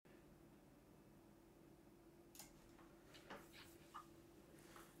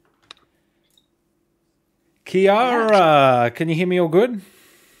Chiara, can you hear me all good?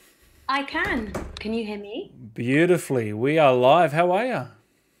 I can. Can you hear me? Beautifully. We are live. How are you?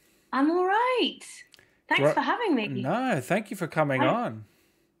 I'm all right. Thanks Gr- for having me. No, thank you for coming Hi. on.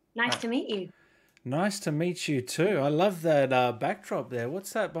 Nice Uh, to meet you. Nice to meet you too. I love that backdrop there.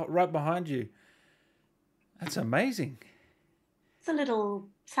 What's that right behind you? That's amazing. It's a little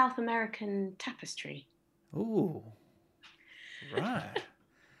South American tapestry. Ooh, right.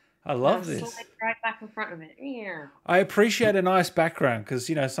 I And love I've slid this. right back in front of it. Yeah. I appreciate a nice background because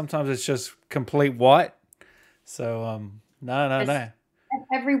sometimes it's just complete white. So no, no, There's, no.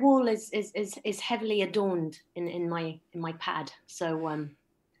 every wall is heavily adorned in my pad. So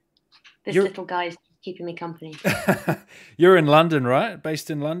this You're little guy is keeping me company. you're in London, right?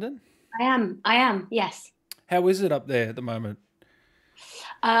 Based in London. I am. Yes. How is it up there at the moment?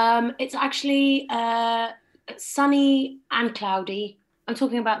 It's actually sunny and cloudy. I'm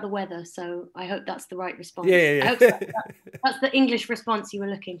talking about the weather, so I hope that's the right response. I Yeah, hope yeah, that's the English response you were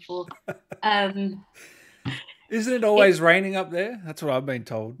looking for. Um, Isn't it it's always raining up there? That's what I've been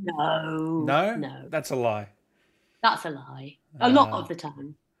told. no, No, no, that's a lie. that's a lie. A lot Uh, of the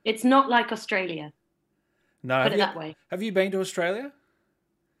time, it's not like Australia. no, Put it that way. have you been to Australia?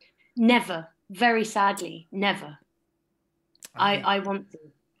 Never, very sadly, never. I I I want to.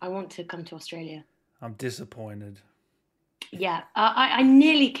 I want to come to Australia. I'm disappointed. Yeah, I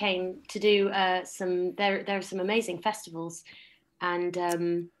nearly came to do some. There are some amazing festivals, and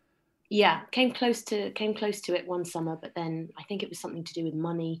yeah, came close to it one summer, but then I think it was something to do with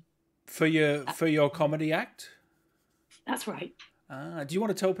money. Uh, For your comedy act. That's right. Do you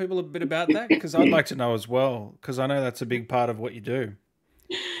want to tell people a bit about that? Because I'd like to know as well. Because I know that's a big part of what you do.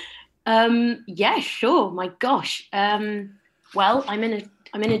 Yeah, sure. My gosh. Well, I'm in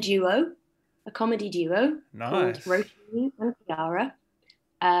a duo, a comedy duo called Nice. Roshi and Kiara.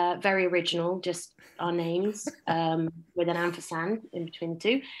 Very original, just our names with an ampersand in between the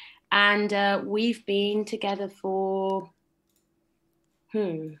two. And we've been together for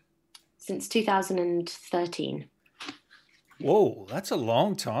hmm, since 2013. Whoa, that's a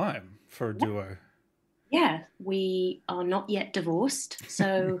long time for a Yeah, duo. yeah, we are not yet divorced,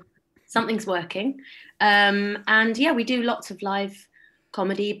 so something's working. And yeah, we do lots of live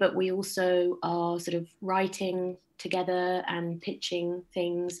comedy, but we also are sort of writing together and pitching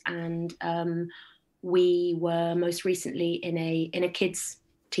things. And we were most recently in a kids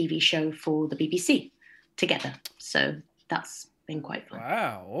TV show for the BBC together. So that's been quite fun.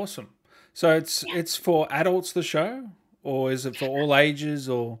 Wow, awesome. So it's for adults the show, or is it for all ages?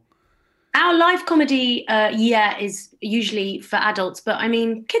 Or Our live comedy, yeah, is usually for adults, but I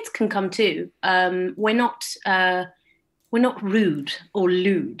mean, kids can come too. We're not rude or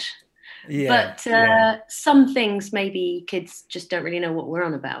lewd, yeah, but yeah. some things maybe kids just don't really know what we're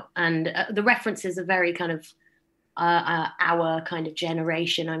on about, and the references are very kind of our kind of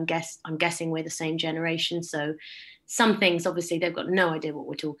generation. I'm guessing we're the same generation, so some things obviously they've got no idea what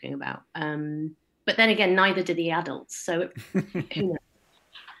we're talking about. But then again, neither do the adults. So who knows?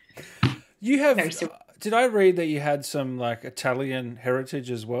 You Very have. simple. Did I read that you had some like Italian heritage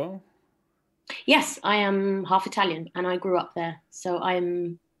as well? Yes, I am half Italian and I grew up there. So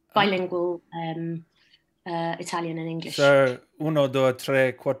I'm Ah. bilingual Italian and English. So uno, due,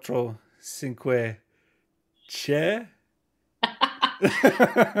 tre, quattro, cinque, c'è.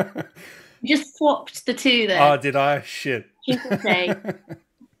 Just swapped the two Oh, there. did I? Shit. Cinque Sei.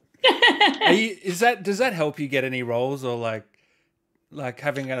 Is that does that help you get any roles or like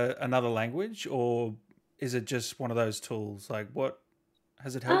having another language, or is it just one of those tools? Like what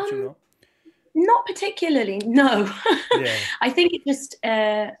has it helped you at um, all? Not particularly, no. Yeah. I think it just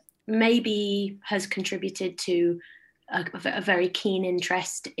maybe has contributed to a very keen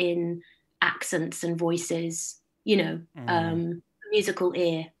interest in accents and voices, Mm. musical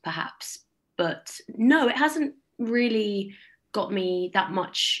ear perhaps. But no, it hasn't really got me that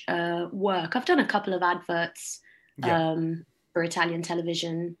much work. I've done a couple of adverts Yeah. um, for Italian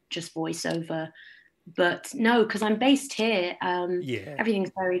television, just voiceover. But no, because I'm based here, Yeah.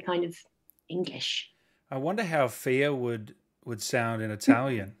 everything's very kind of English. I wonder how fear would sound in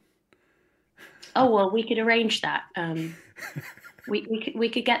Italian. Oh well, we could arrange that. We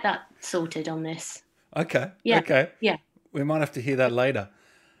could get that sorted on this. Okay. Yeah, Okay. yeah, We might have to hear that later.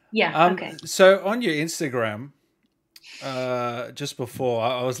 yeah. Okay. So on your Instagram, just before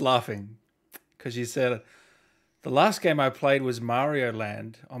I was laughing because you said the last game I played was Mario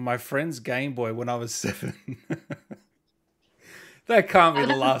Land on my friend's Game Boy when I was 7. That can't be Oh,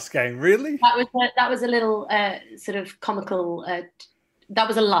 the last game, really? that was a little sort of comical. That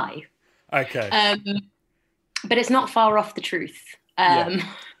was a lie, Okay. um, but it's not far off the truth. Yeah, Um,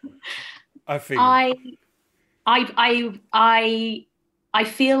 I figured. I I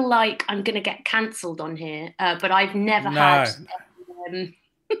feel like I'm going to get cancelled on here, but I've never had No. um,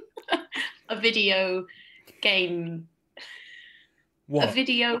 a video game, a What?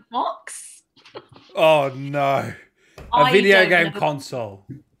 video box. Oh no. A I video don't game know. console.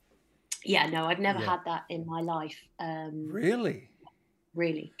 Yeah, no, I've never Yeah. had that in my life. Really?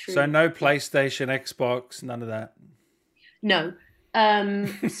 Really, So truly. no Yeah. PlayStation, Xbox, none of that. No.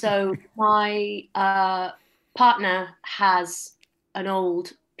 So my partner has an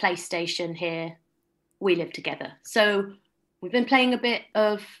old PlayStation here. We live together. So we've been playing a bit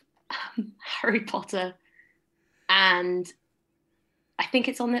of Harry Potter, and I think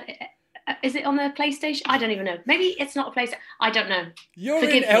it's on the. Is it on the PlayStation? I don't even know. Maybe it's not a PlayStation. I don't know. You're in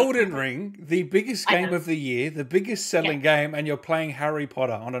Forgive me. Elden Ring, the biggest I game know. of the year, the biggest Yeah, selling game, and you're playing Harry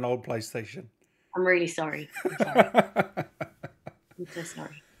Potter on an old PlayStation. I'm really sorry. I'm sorry. I'm so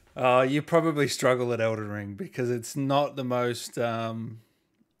sorry. You probably struggle at Elden Ring because it's not the most,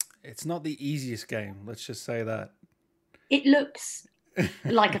 it's not the easiest game. Let's just say that. It looks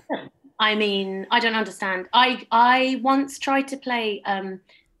like a film. I mean, I don't understand. I once tried to play.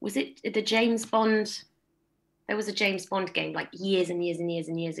 Was it the James Bond? There was a James Bond game like years and years and years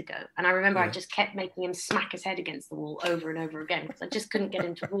and years ago, and I remember I Yeah. just kept making him smack his head against the wall over and over again because I just couldn't get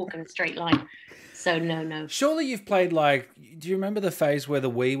him to walk in a straight line. So no, no, Surely you've played like, do you remember the phase where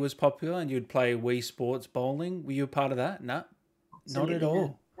the Wii was popular and you'd play Wii Sports Bowling? Were you a part of that? No, not at absolutely no,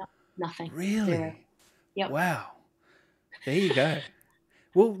 all. no nothing, zero. Really? Yep. Wow. There you go.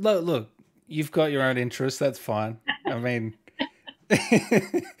 Well, look, you've got your own interests. That's fine. I mean,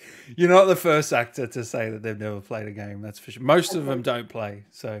 you're not the first actor to say that they've never played a game. That's for sure. Most of them Okay. don't play,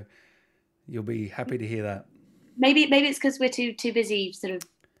 so you'll be happy to hear that. Maybe it's because we're too busy, sort of.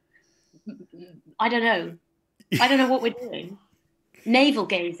 I don't know. I don't know what we're doing. Navel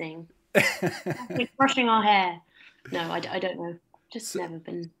gazing. We're brushing our hair. No, I don't know. Just so, never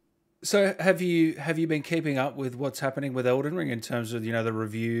been. so have you been keeping up with what's happening with Elden Ring in terms of the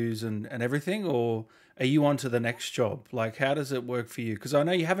reviews and everything, or are you on to the next job? Like, how does it work for you? Because I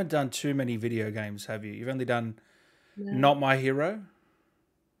know you haven't done too many video games, have you? You've only done No. Not My Hero.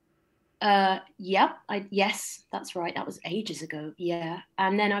 Yep. Yes, that's right. That was ages ago. Yeah.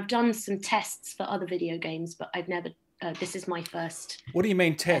 And then I've done some tests for other video games, but I've never. This is my first. What do you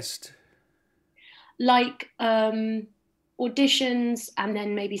mean Uh, test? like auditions, and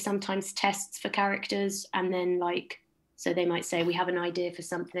then maybe sometimes tests for characters, and then like, so they might say we have an idea for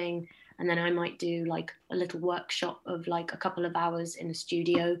something, and then I might do like a little workshop of like a couple of hours in a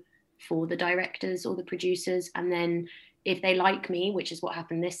studio for the directors or the producers, and then if they like me, which is what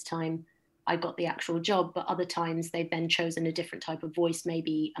happened this time, I got the actual job. But other times they've then chosen a different type of voice,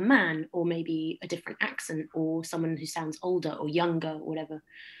 maybe a man or maybe a different accent or someone who sounds older or younger or whatever.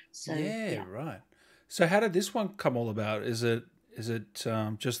 So Yeah, yeah. right. So how did this one come all about? Is it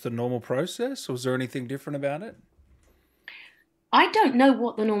just the normal process, or is there anything different about it? I don't know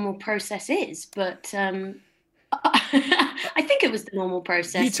what the normal process is, but I think it was the normal You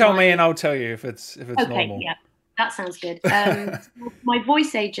process. tell me, and My I'll tell you if it's Okay, normal. yeah, that sounds good. My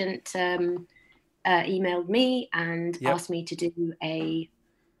voice agent emailed me and Yep, asked me to do a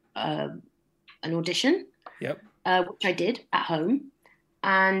uh, an audition, yep. which I did at home,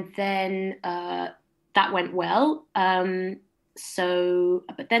 and then that went well. But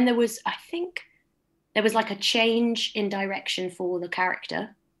then I think, there was like a change in direction for the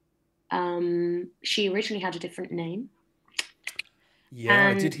character. She originally had a different name, Yeah,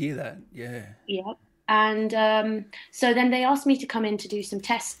 I did and hear that. Yeah. yeah, and so then they asked me to come in to do some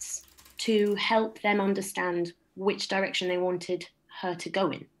tests to help them understand which direction they wanted her to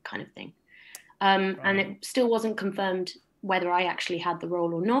go in, kind of thing. And Right. it still wasn't confirmed whether I actually had the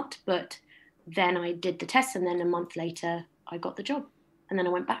role or not. But then I did the test, and then a month later, I got the job. And then I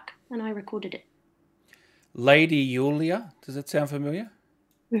went back and I recorded it. Lady Yulia, does that sound familiar?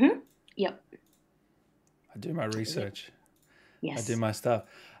 Yep. I do my Yep. research. I do Yes. my stuff.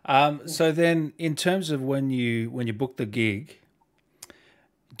 Yeah. So then, in terms of when you book the gig,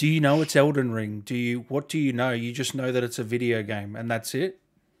 do you know it's Elden Ring? What do you know? You just know that it's a video game, and that's it.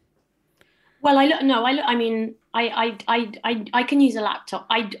 Well, I look. No, I look. I mean, I can use a laptop.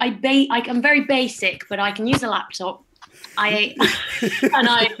 I'm very basic, but I can use a laptop. I and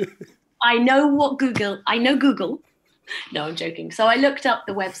I know what Google. I know Google. No, I'm joking. So I looked up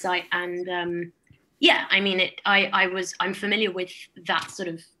the website, and yeah, I mean it. I'm familiar with that sort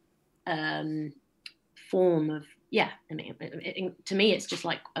of um, form of, yeah. I mean, to me, it's just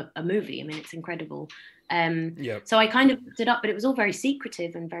like a movie. I mean, it's incredible. Yep. So I kind of looked it up, but it was all very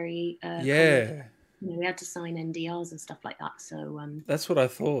secretive and very kind of, Yeah. we had to sign NDRs and stuff like that. So That's what I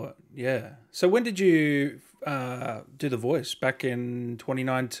thought. Yeah. So when did you do the voice? Back in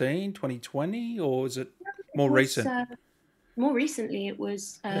 2019, 2020, or was it it more was recent? more recently. It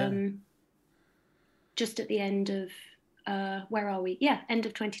was Yeah. just at the end of where are we? Yeah, end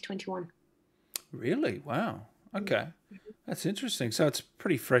of 2021. Really? Wow. Okay. That's interesting. So it's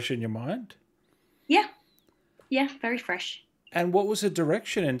pretty fresh in your mind. Yeah, yeah, very fresh. And what was the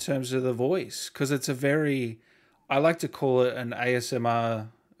direction in terms of the voice? Because it's a very, I like to call it an ASMR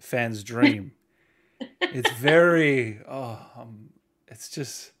fan's dream. It's very, it's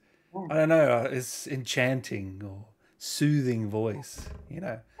just, Yeah. I don't know, it's enchanting or soothing voice, you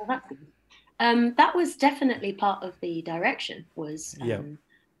know? Well, that's good. That was definitely part of the direction, was Yeah.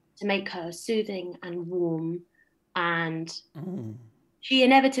 to make her soothing and warm, and Mm. she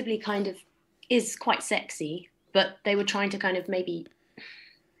inevitably kind of is quite sexy, but they were trying to kind of maybe,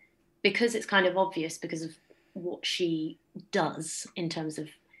 because it's kind of obvious because of what she does in terms of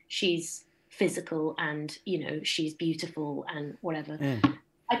she's physical and, she's beautiful and whatever. Mm.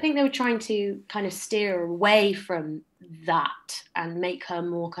 I think they were trying to kind of steer away from that and make her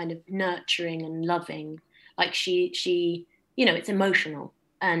more kind of nurturing and loving. Like she, it's emotional.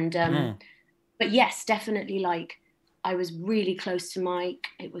 And Mm. but yes, definitely, like, I was really close to Mike.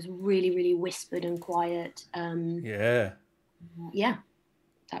 It was really, really whispered and quiet. Yeah. Yeah,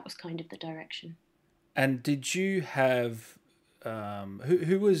 that was kind of the direction. And did you have,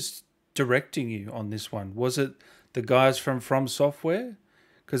 who was directing you on this one? Was it the guys from Software?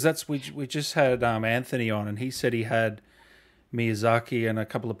 Because we just had Anthony on, and he said he had Miyazaki and a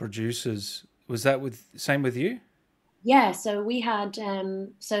couple of producers. Was that same with you? Yeah, so we had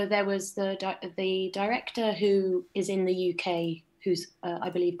so there was the director who is in the UK, who's I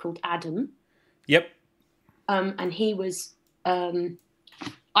believe called Adam, Yep. and he was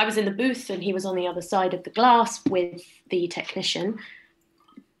I was in the booth and he was on the other side of the glass with the technician,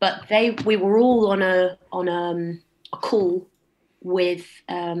 but we were all on a call with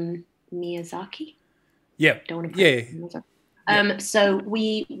Miyazaki. Yep. Don't want to Yeah. Miyazaki. Yep. So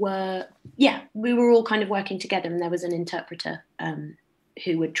we were all kind of working together, and there was an interpreter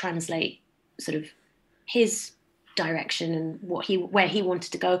who would translate sort of his direction and where he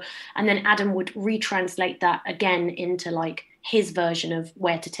wanted to go, and then Adam would retranslate that again into like his version of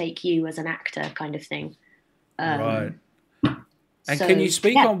where to take you as an actor, kind of thing. Right. And So can you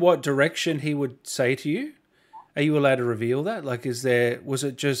speak yeah, on what direction he would say to you? Are you allowed to reveal that? Like, was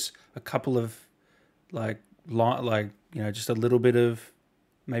it just a couple of just a little bit of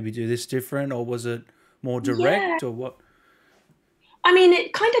maybe do this different, or was it more yeah. direct, or what? I mean,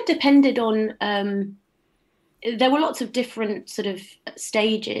 it kind of depended on. There were lots of different sort of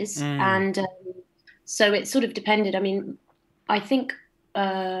stages, Mm. and so it sort of depended. I mean, I think,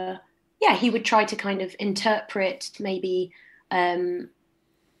 he would try to kind of interpret maybe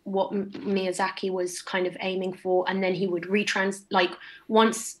what Miyazaki was kind of aiming for, and then he would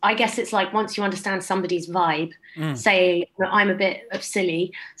once, I guess it's like once you understand somebody's vibe, Mm. say I'm a bit of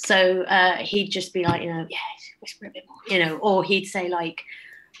silly, so he'd just be like, yeah, whisper a bit more, or he'd say like,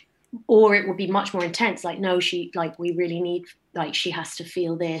 or it would be much more intense, like, no, she, like, we really need, like, she has to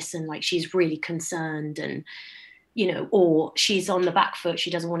feel this, and like she's really concerned, and or she's on the back foot,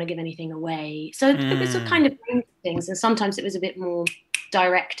 she doesn't want to give anything away. So it was a kind of things, and sometimes it was a bit more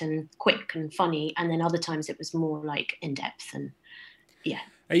direct and quick and funny, and then other times it was more like in depth. And yeah.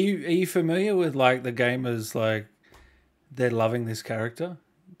 Are you familiar with like the gamers, like they're loving this character?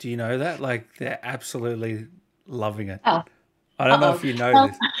 Do you know that? Like they're absolutely loving it. Oh, I don't know uh-oh. if you know Well,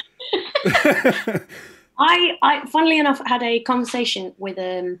 this. I funnily enough had a conversation with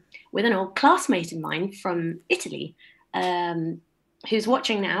an old classmate of mine from Italy, who's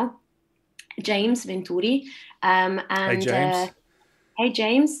watching now, James Venturi, Hey and James. hey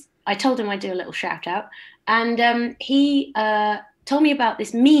James, I told him I'd do a little shout out, and he told me about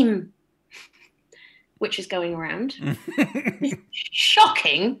this meme which is going around.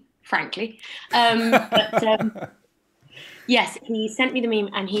 Shocking, frankly, but yes, he sent me the meme,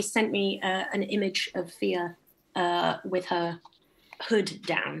 and he sent me an image of Fia with her hood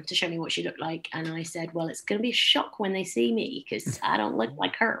down to show me what she looked like, and I said, well, it's going to be a shock when they see me because I don't look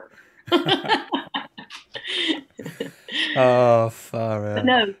like her. Oh, far out. But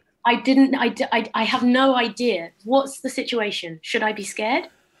no, I didn't. I have no idea. What's the situation? Should I be scared?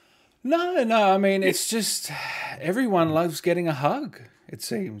 No, no. I mean, it's just everyone loves getting a hug. It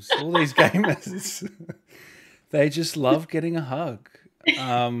seems all these gamers, they just love getting a hug.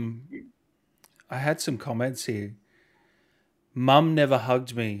 I had some comments here. Mum never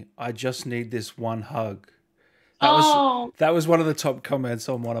hugged me. I just need this one hug. Oh, that was one of the top comments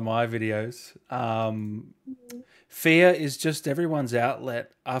on one of my videos. Fear is just everyone's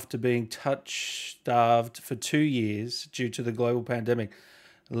outlet after being touch-starved for 2 years due to the global pandemic.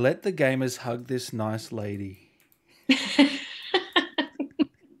 Let the gamers hug this nice lady.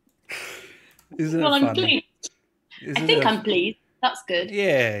 Isn't well, it I'm funny? pleased. I think I'm pleased. That's good.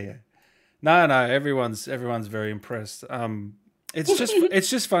 Yeah. No, everyone's very impressed. It's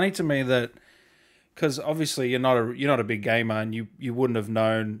just funny to me that because obviously you're not a big gamer and you wouldn't have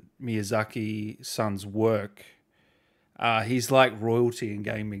known Miyazaki-san's work. He's like royalty in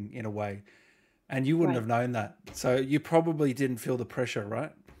gaming in a way, and you wouldn't have known that. So you probably didn't feel the pressure,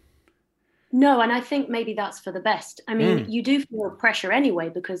 right? No, and I think maybe that's for the best. I mean, you do feel pressure anyway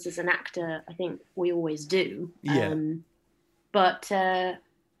because as an actor, I think we always do. Yeah. But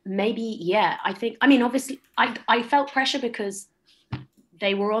maybe, yeah, I mean, obviously, I felt pressure because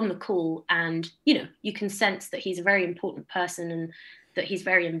they were on the call and, you can sense that he's a very important person and that he's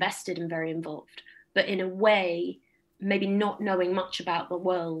very invested and very involved. But in a way, maybe not knowing much about the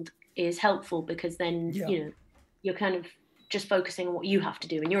world is helpful because then, you're kind of just focusing on what you have to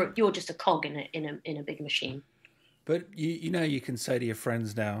do, and you're just a cog in a big machine. But you can say to your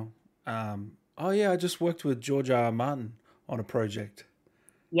friends now, oh yeah, I just worked with George R. R. Martin on a project.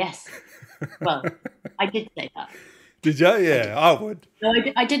 Yes. Well, I did say that. Did you? Yeah, I would. No,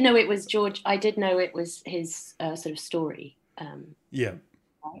 I did know it was George. I did know it was his sort of story. Yeah.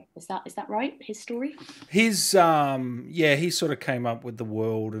 Is that right? His story? He sort of came up with the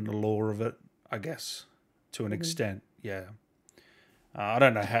world and the lore of it, I guess, to an extent. Yeah. I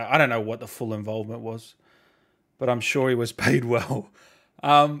don't know what the full involvement was, but I'm sure he was paid well.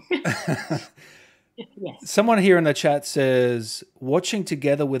 Yes. Someone here in the chat says, watching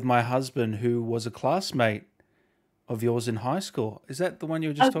together with my husband, who was a classmate of yours in high school. Is that the one you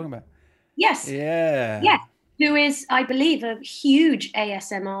were just talking about? Yes. Yeah. Yeah. Who is, I believe, a huge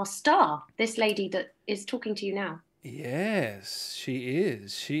ASMR star. This lady that is talking to you now. Yes, she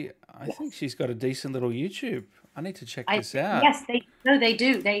is. I think she's got a decent little YouTube. I need to check this out. Yes, they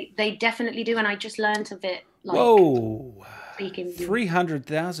do. They definitely do. And I just learned of it. Whoa, speaking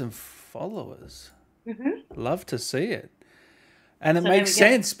 300,000 followers. Mm-hmm. Love to see it. And it makes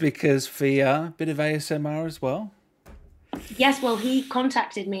sense because Fia, a bit of ASMR as well. Yes, well, he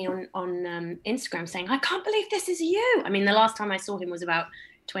contacted me on Instagram saying, I can't believe this is you. I mean, the last time I saw him was about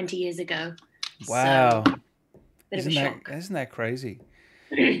 20 years ago. Wow. So, isn't that crazy?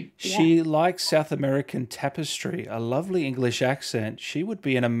 She likes South American tapestry, a lovely English accent. She would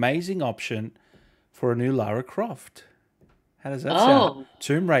be an amazing option for a new Lara Croft. How does that sound?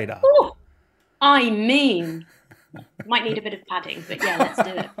 Tomb Raider. Ooh, I mean, might need a bit of padding, but yeah, let's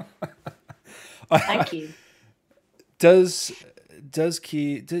do it. Thank you. Does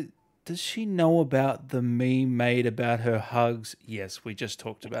she know about the meme made about her hugs? Yes, we just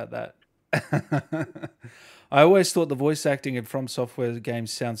talked about that. I always thought the voice acting in From Software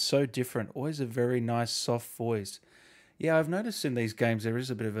games sounds so different. Always a very nice, soft voice. Yeah, I've noticed in these games there is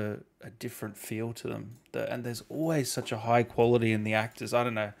a bit of a different feel to them. And there's always such a high quality in the actors. I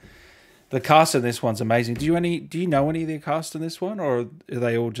don't know. The cast in this one's amazing. Do you know any of the cast in this one, or are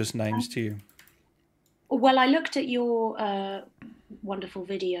they all just names to you? Well, I looked at your wonderful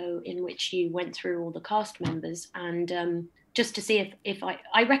video in which you went through all the cast members, and just to see if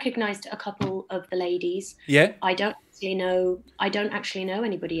I recognized a couple of the ladies. Yeah. I don't actually know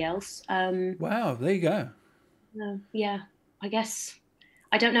anybody else. Wow, there you go. Yeah, I guess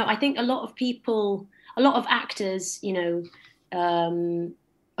I don't know. I think a lot of actors, a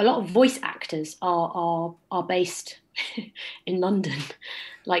lot of voice actors are based in London.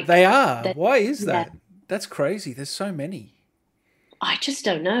 Like they are. Why is that? Yeah. That's crazy. There's so many. I just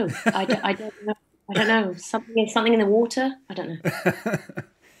don't know. I don't know. I don't know. Something in the water. I don't know.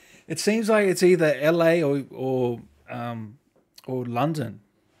 It seems like it's either LA or London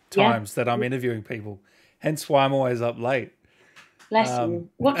times that I'm interviewing people. Hence why I'm always up late. Bless you.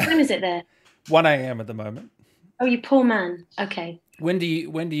 What time is it there? 1 a.m. at the moment. Oh, you poor man. Okay. When do you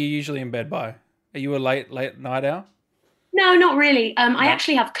usually in bed by? Are you a late night owl? No, not really. I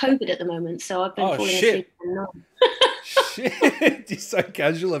actually have COVID at the moment, so I've been falling asleep. Shit! You're so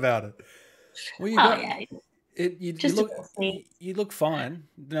casual about it. Well, you look fine.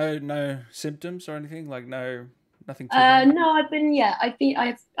 No symptoms or anything, like nothing. No,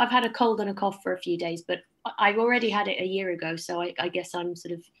 I've had a cold and a cough for a few days, but I've already had it a year ago, so I guess I'm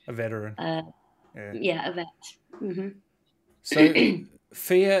sort of a veteran. Yeah, a vet. Mm-hmm. So,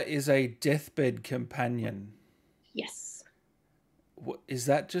 Fear is a deathbed companion. Yes. Is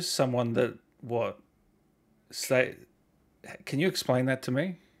that just someone that Can you explain that to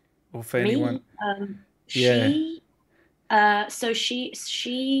me, or for anyone? Yeah.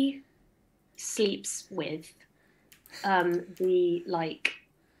 She sleeps with the like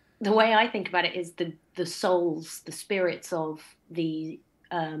the way I think about it is the souls, the spirits of the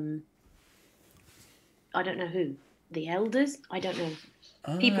I don't know who, the elders. I don't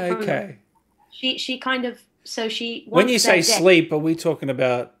know, people from the. Okay. She kind of so she When you once say they're dead. sleep, are we talking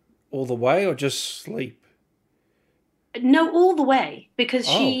about all the way or just sleep? No, all the way because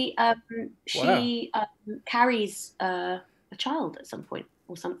Oh, wow. she carries a child at some point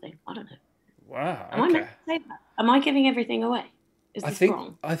or something. I don't know. Wow. Am I meant Okay. to say that? Am I giving everything away? Is I this think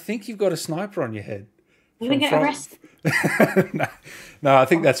wrong? I think you've got a sniper on your head. Are we going to get From arrested? no, no, I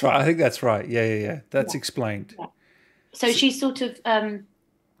think that's right. I think that's right. Yeah, yeah, yeah. That's Yeah. explained. Yeah. So she's sort of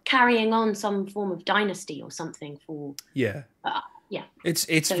carrying on some form of dynasty or something for. Yeah. Yeah. It's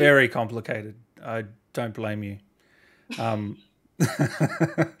So very complicated. I don't blame you. Um,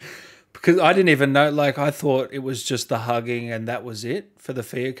 because I didn't even know. Like I thought it was just the hugging and that was it for the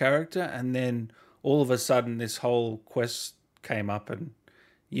Fia character, and then all of a sudden this whole quest came up, and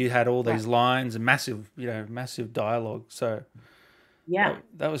you had all right. these lines and massive, massive dialogue. So Yeah.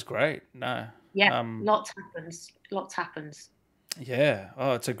 that was great. No, Yeah. Lots happens. Lots happens. yeah.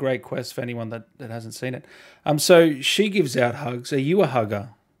 Oh, it's a great quest for anyone that hasn't seen it. So she gives out hugs. Are you a hugger?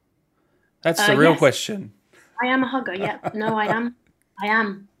 That's the real Yes, question. I am a hugger. Yeah. No, I am. I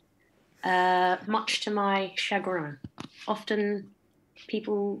am. Much to my chagrin. Often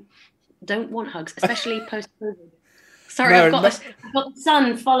people don't want hugs, especially post-COVID. Sorry, No, I've got the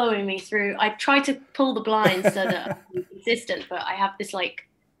sun following me through. I try to pull the blinds so that I'm consistent, but I have this like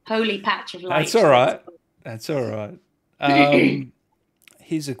holy patch of light. that's all right. That's all right.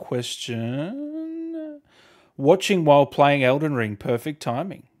 Here's a question. Watching while playing Elden Ring, perfect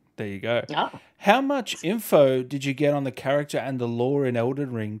timing. There you go. Oh, How much info did you get on the character and the lore in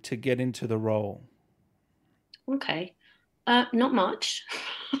Elden Ring to get into the role? okay. Not much.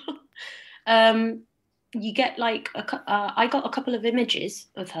 um, you get like I got a couple of images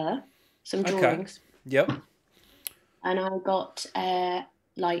of her, some Okay. drawings, Yep. and I got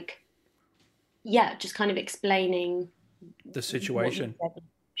like yeah, just kind of explaining The what you situation. said.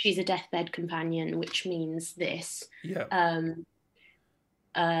 She's a deathbed companion, which means this. Yeah.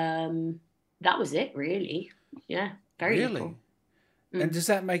 Um, that was it, really. Yeah, very Really? little. And Mm. does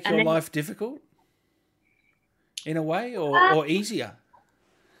that make And your then, life difficult in a way, uh, or easier?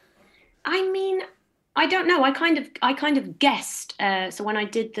 I mean, I don't know. I kind of guessed. So when I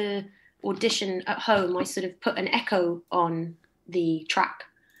did the audition at home, I sort of put an echo on the track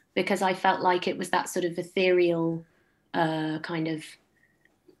because I felt like it was that sort of ethereal kind of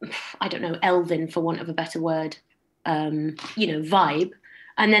I don't know, Elden for want of a better word, vibe.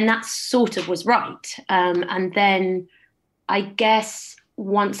 And then that sort of was right. And then I guess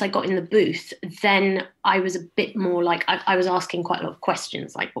once I got in the booth, then I was a bit more like I was asking quite a lot of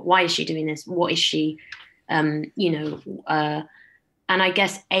questions, like, but why is she doing this? What is she? Um, you know, uh, and I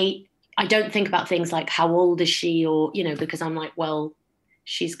guess I don't think about things like how old is she, or because I'm like, well,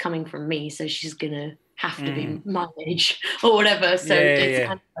 she's coming from me, so she's gonna have to be my age or whatever. So Yeah, it's yeah,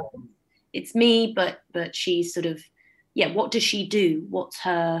 kind of, it's me, but she's sort of what does she do? What's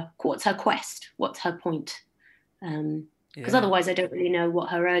her quest? What's her point? Because yeah, otherwise I don't really know what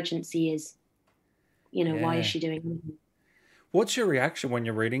her urgency is. Why is yeah. she doing it? What's your reaction when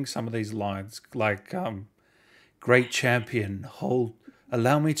you're reading some of these lines, like "Great champion,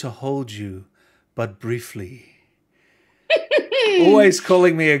 allow me to hold you, but briefly." Always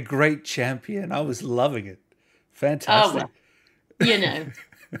calling me a great champion. I was loving it. Oh Fantastic. well,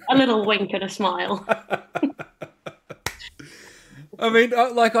 a little wink and a smile. I mean,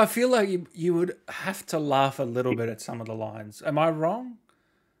 I feel like you would have to laugh a little bit at some of the lines. Am I wrong?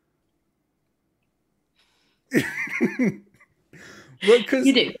 Well, You because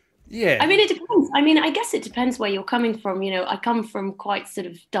do. I yeah, mean, it depends. I mean, I guess it depends where you're coming from. I come from quite sort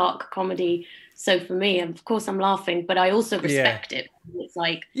of dark comedy. So for me, of course, I'm laughing, but I also yeah, respect it. It's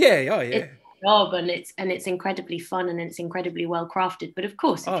like, yeah, oh yeah, it's a job and it's incredibly fun and it's incredibly well crafted. But of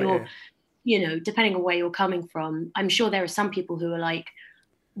course, if oh you're, yeah, depending on where you're coming from, I'm sure there are some people who are like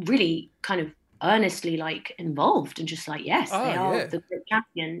really kind of earnestly like involved and just like, yes, oh they are yeah. the great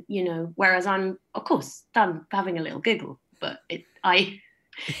champion, whereas I'm, of course, I'm having a little giggle, but I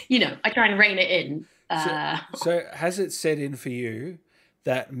try and rein it in. So, so has it set in for you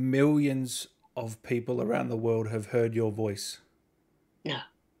that millions of people around the world have heard your voice? No,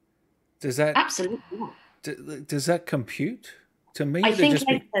 Does that absolutely not. does that compute? To me, I it'd think just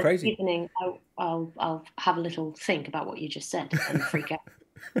be later this crazy. evening I'll have a little think about what you just said and freak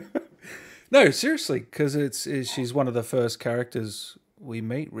out. No, seriously, because she's one of the first characters we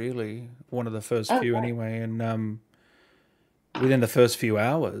meet, really. One of the first Oh, few right. anyway. And within the first few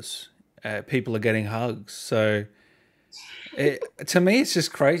hours, people are getting hugs. So to me, it's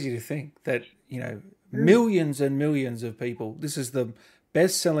just crazy to think that, Mm. millions and millions of people, this is the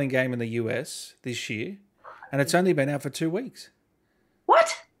best-selling game in the US this year, and it's only been out for 2 weeks.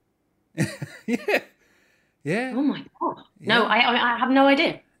 What? Yeah, yeah, Oh my God. No, yeah. I have no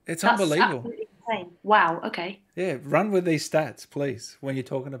idea. It's That's unbelievable. absolutely insane. Wow. Okay. Yeah, run with these stats, please, when you're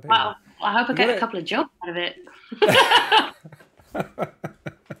talking to people. Wow. I hope I You get a got couple of jobs out of it. to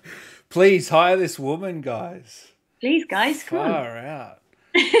please hire this woman, guys. Please, guys, come on. Far out.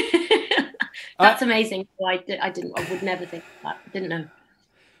 That's amazing. I would never think of that. Didn't know.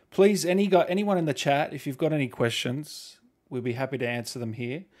 Please, anyone in the chat, if you've got any questions, we'll be happy to answer them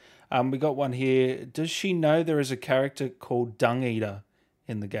here. We got one here. Does she know there is a character called Dung Eater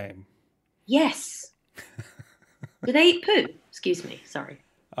in the game? Yes. Do they eat poo? Excuse me. Sorry.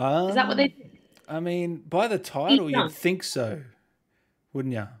 Is that what they do? I mean, by the Eat title, you'd dung? think so,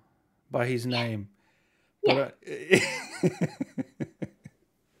 wouldn't you? By his name. Yeah. But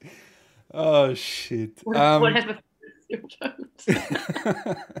oh shit. Whatever.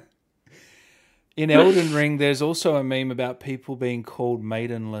 In Elden Ring, there's also a meme about people being called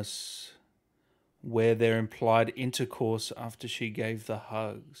maidenless, where they're implied intercourse after she gave the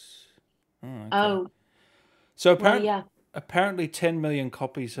hugs. Oh, okay. Oh, So well, yeah. apparently 10 million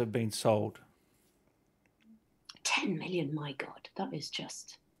copies have been sold. 10 million, my God. That is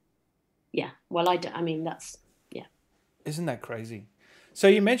just, yeah. Well, I mean, that's, yeah. Isn't that crazy? So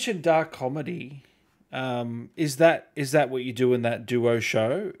you mentioned dark comedy. Is that what you do in that duo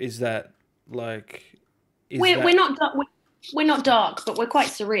show? Is that like... We're not dark, we're not dark, but we're quite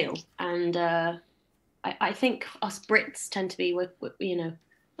surreal. And I think us Brits tend to be,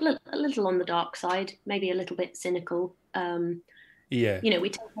 a little on the dark side, maybe a little bit cynical. Yeah. We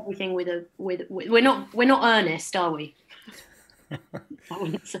take everything with we're not earnest, are we? I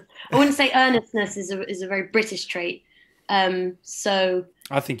wouldn't say earnestness is a very British trait. So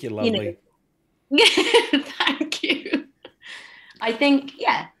I think you're lovely. Thank you. I think,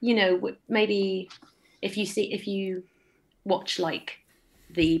 yeah, maybe if you watch like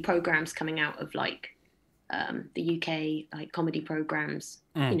the programs coming out of like the UK like comedy programs,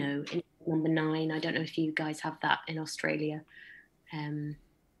 in Number 9. I don't know if you guys have that in Australia. The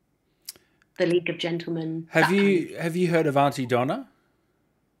League of Gentlemen. Have you heard of Auntie Donna?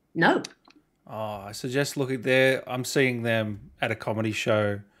 No. Oh, I suggest looking there. I'm seeing them at a comedy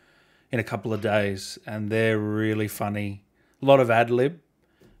show in a couple of days, and they're really funny. A lot of ad lib.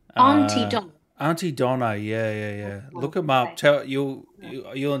 Auntie Donna. Auntie Donna, yeah. Look them up. You'll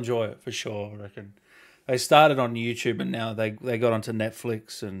enjoy it for sure, I reckon. They started on YouTube and now they got onto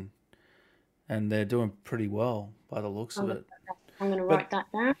Netflix and they're doing pretty well by the looks of it. I'm going to write that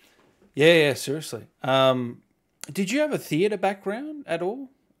down. Yeah, seriously. Did you have a theatre background at all,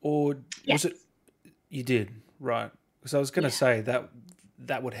 or was it? You did, right? Because I was going to say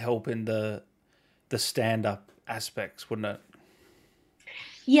that would help in the stand-up aspects, wouldn't it?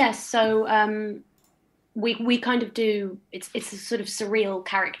 Yes. So we kind of do. It's a sort of surreal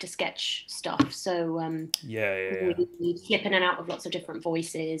character sketch stuff. So we flip in and out of lots of different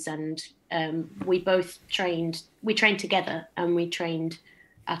voices, and we both trained. We trained together, and we trained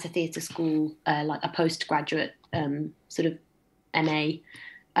at a theatre school, like a postgraduate sort of MA,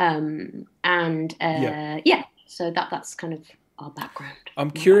 So that's kind of our background.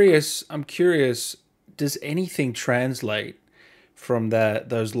 I'm curious. Does anything translate from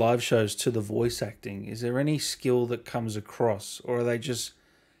those live shows to the voice acting? Is there any skill that comes across, or are they just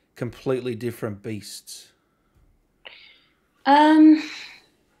completely different beasts?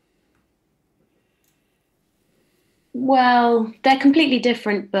 Well, they're completely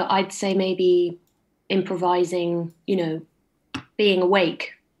different, but I'd say maybe improvising, being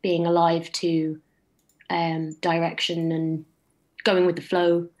awake, being alive to direction and going with the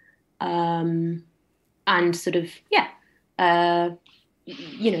flow, and sort of,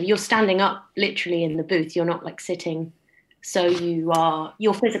 you're standing up literally in the booth. You're not like sitting, so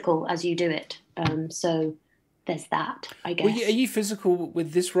you're physical as you do it. So there's that, I guess. Are you physical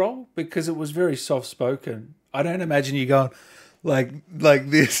with this role? Because it was very soft spoken. I don't imagine you going like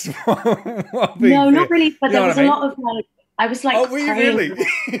this. No, not really. But there was a lot of like, I was like, oh, were you really?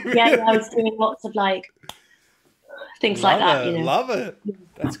 Yeah, I was doing lots of like things like that. Love it.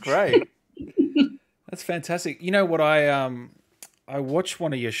 That's great. That's fantastic. You know what? I watched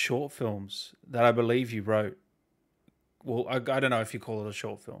one of your short films that I believe you wrote. Well, I don't know if you call it a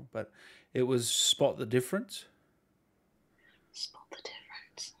short film, but it was Spot the Difference. Spot the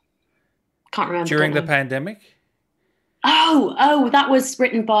Difference. Can't remember. During the pandemic? Oh, that was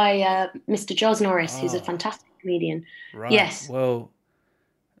written by Mr. Joz Norris, who's a Oh, fantastic comedian. right. Yes. Well,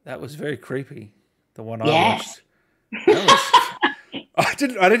 that was very creepy. The one I Yes. watched. That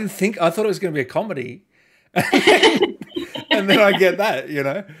was. I didn't think. I thought it was going to be a comedy, and then I get that.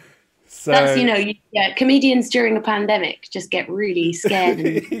 That's, So yeah, comedians during a pandemic just get really scared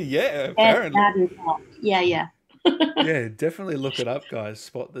and yeah, scared, apparently. sad and dark. Yeah, yeah. Yeah, definitely look it up, guys.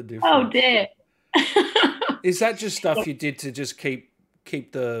 Spot the Oh difference. dear. Is that just stuff you did to just keep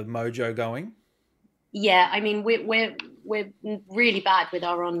the mojo going? Yeah, I mean we're really bad with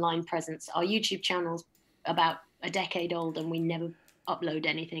our online presence. Our YouTube channel's about a decade old and we never upload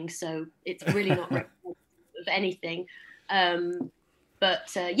anything, so it's really not representative of anything.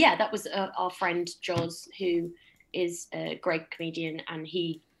 But yeah, that was our friend Joz, who is a great comedian, and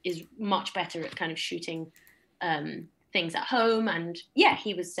he is much better at kind of shooting things at home. And yeah,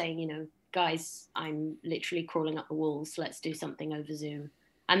 he was saying, guys, I'm literally crawling up the walls. Let's do something over Zoom.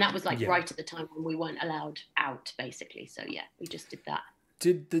 And that was like Yeah. right at the time when we weren't allowed out, basically. So yeah, we just did that.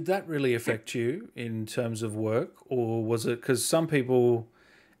 Did that really affect you in terms of work, or was it because some people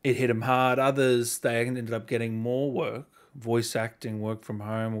it hit them hard, others they ended up getting more work, voice acting, work from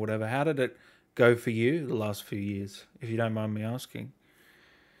home, or whatever? How did it go for you the last few years, if you don't mind me asking?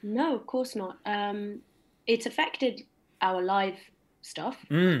 No, of course not. It affected our live stuff, of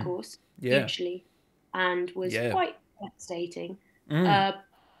Mm, course, yeah, hugely, and was yeah. quite devastating. Mm, Uh,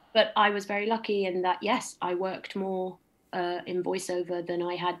 but I was very lucky in that, yes, I worked more in voiceover than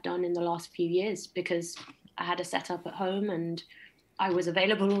I had done in the last few years, because I had a setup at home and I was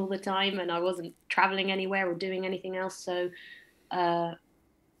available all the time and I wasn't traveling anywhere or doing anything else. So uh,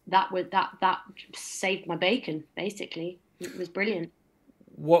 that saved my bacon, basically. It was brilliant.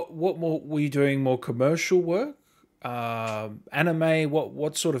 what more were you doing? More commercial work, anime?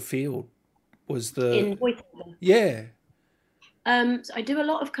 What sort of field was the? In voiceover. Yeah, So I do a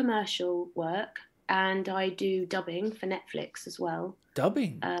lot of commercial work and I do dubbing for Netflix as well.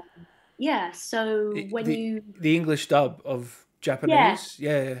 dubbing. Uh, yeah, so when The you, the English dub of yeah, Japanese.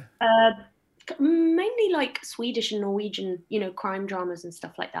 Yeah. uh, mainly like Swedish and Norwegian, crime dramas and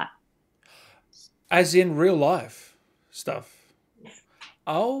stuff like that. As in real life stuff.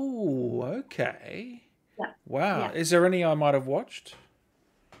 Oh, okay. Yeah, Wow. yeah. Is there any I might have watched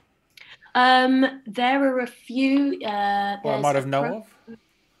There are a few. or I There's might a have know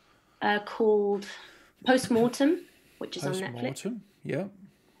of? called Postmortem, which is on Post Netflix. mortem. Yeah.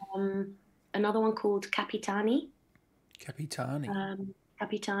 Um, Another one called Capitani, Capitani.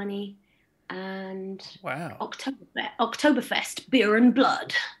 Capitani, and Wow. Oktoberfest, Beer and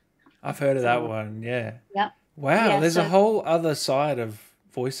Blood. I've heard of That's that another one. one. Yeah. Yeah, Wow. yeah. There's a So whole other side of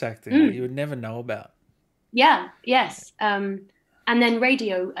voice acting that you mm, would never know about. yeah, yes. And then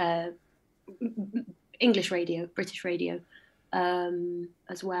radio, English radio, British radio,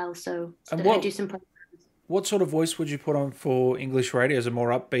 as well. So And I do some programs. what sort of voice would you put on for English radio? Is it more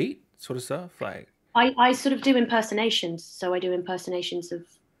upbeat sort of stuff? Like, I sort of do impersonations. So I do impersonations of.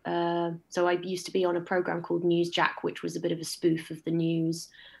 So I used to be on a program called News Jack, which was a bit of a spoof of the news,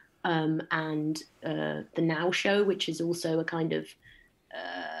 and the Now Show, which is also a kind of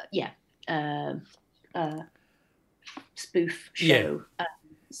uh, uh, spoof yeah. show.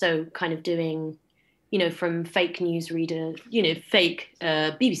 So kind of doing, from fake newsreader, fake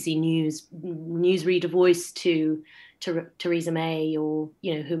BBC News newsreader voice to Theresa May, or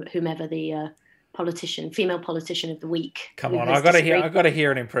whomever the female politician of the week Come who on. has I disagreed. gotta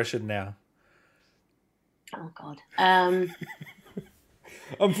hear an impression now. Oh God. I'm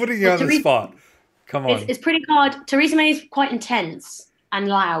putting you Well, on the Theresa, spot. Come on. it's pretty hard. Theresa May is quite intense and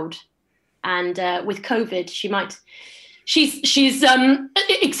loud, and with COVID, she's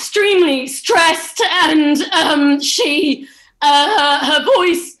extremely stressed, and she her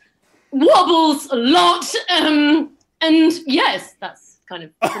voice wobbles a lot, and yes, that's kind of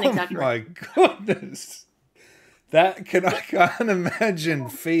an Oh exaggeration. my goodness. I can't imagine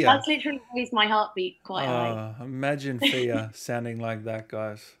Fia. That's literally raised my heartbeat quite high. Imagine Fia sounding like that,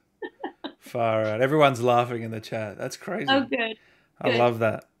 guys. Far out. Everyone's laughing in the chat. That's Oh, crazy. good, I good. love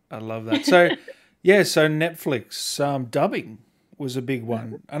that. I love that. So, yeah, so Netflix dubbing was a big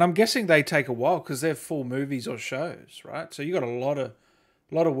one. And I'm guessing they take a while because they're full movies or shows, right? So you got a lot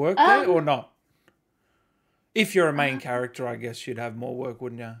of work there Um, or not? If you're a main uh, character, I guess you'd have more work,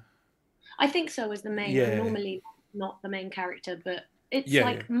 wouldn't you? I think so as the main. I'm Yeah. normally not the main character, but it's Yeah, yeah.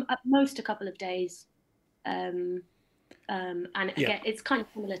 like at most a couple of days. Um, and Yeah. again, it's kind of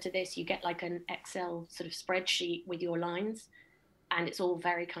similar to this. You get like an Excel sort of spreadsheet with your lines, and it's all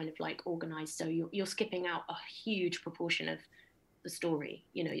very kind of like organized. So you're skipping out a huge proportion of the story.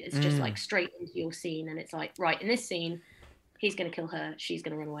 It's just like Mm. straight into your scene, and it's like, right, in this scene, he's going to kill her, she's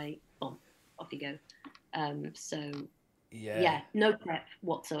going to run away, boom, off you go. So yeah, no prep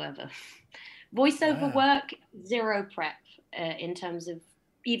whatsoever. Voiceover work, zero prep in terms of,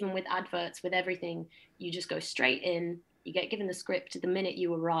 even with adverts, with everything, you just go straight in, you get given the script the minute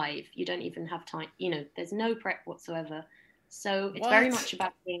you arrive, you don't even have time, there's no prep whatsoever. So it's very much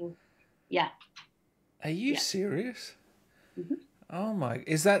about being, Are you serious? Mm-hmm. Oh my,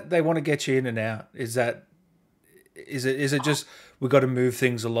 is that they want to get you in and out? Is it just we got to move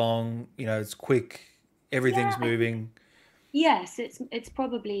things along, it's quick, everything's moving. Yes, it's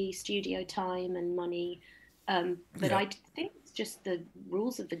probably studio time and money. But I think it's just the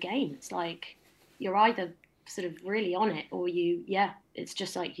rules of the game. It's like you're either sort of really on it or it's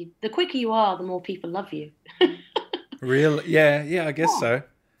just like the quicker you are, the more people love you. Really? Yeah, I guess so.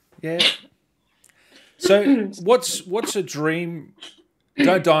 Yeah. So what's a dream?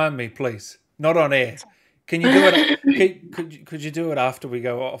 Don't die on me, please. Not on air. Can you do it? Could you do it after we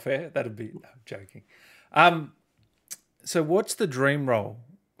go off air? That'd be. No, I'm joking. So what's the dream role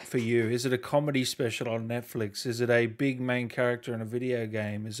for you? Is it a comedy special on Netflix? Is it a big main character in a video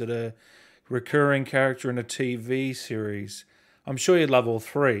game? Is it a recurring character in a TV series? I'm sure you'd love all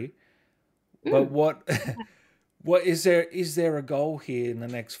three. But what is there a goal here in the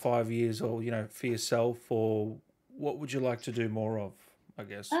next 5 years, or for yourself, or what would you like to do more of, I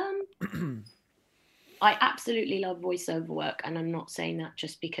guess? I absolutely love voiceover work, and I'm not saying that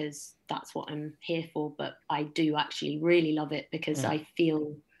just because that's what I'm here for, but I do actually really love it because I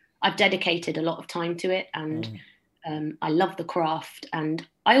feel I've dedicated a lot of time to it, and I love the craft, and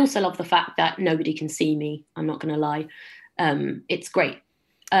I also love the fact that nobody can see me. I'm not going to lie. It's great.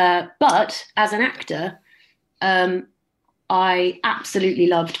 But as an actor, I absolutely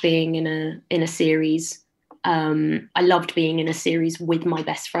loved being in a series. I loved being in a series with my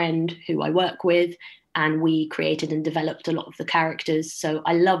best friend who I work with, and we created and developed a lot of the characters. So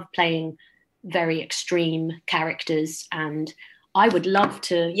I love playing very extreme characters, and I would love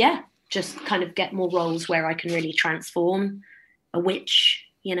to, just kind of get more roles where I can really transform a witch,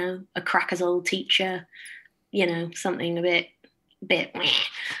 a crackers old teacher, something a bit but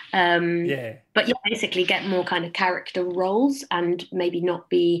basically get more kind of character roles, and maybe not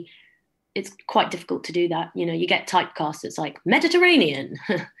be, it's quite difficult to do that. You get typecast, it's like Mediterranean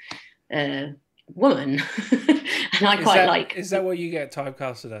woman. And I is that what you get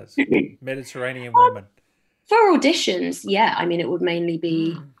typecasted as? Mediterranean woman? For auditions, I mean, it would mainly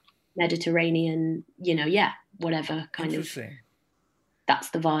be Mediterranean, whatever kind of,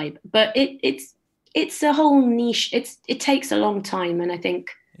 that's the vibe. But it's a whole niche. It takes a long time, and I think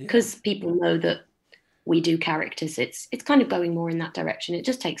because people know that we do characters, it's kind of going more in that direction. It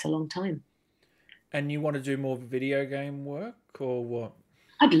just takes a long time. And you want to do more video game work, or what?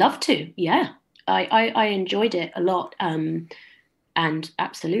 I'd love to. Yeah, I enjoyed it a lot. And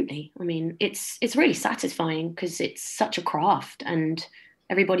absolutely, I mean, it's really satisfying because it's such a craft, and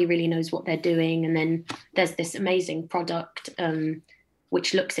everybody really knows what they're doing. And then there's this amazing product,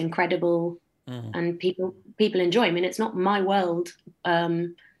 which looks incredible. And people enjoy. I mean, it's not my world,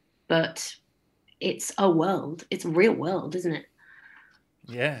 but it's a world. It's a real world, isn't it?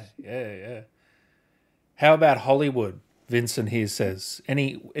 Yeah. How about Hollywood? Vincent here says,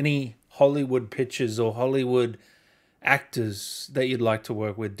 any Hollywood pictures or Hollywood actors that you'd like to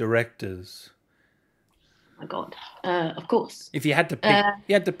work with, directors? Oh my God, of course. If you had to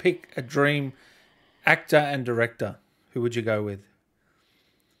pick, a dream actor and director, who would you go with?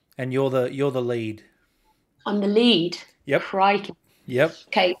 And you're the lead. I'm the lead. Yep. Crikey. Yep.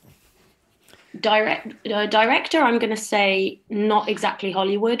 Okay. Director, I'm going to say not exactly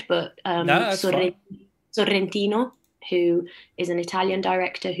Hollywood, but Sorrentino, who is an Italian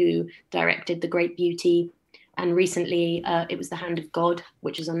director who directed The Great Beauty, and recently it was The Hand of God,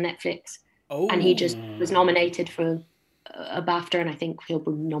 which is on Netflix. Oh. And he just was nominated for a BAFTA, and I think he'll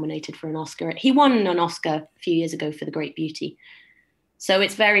be nominated for an Oscar. He won an Oscar a few years ago for The Great Beauty. So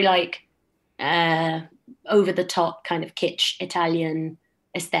it's very like over the top kind of kitsch Italian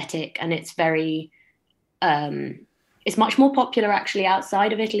aesthetic, and it's very it's much more popular actually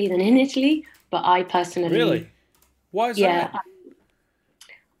outside of Italy than in Italy. But I personally, really, why is that?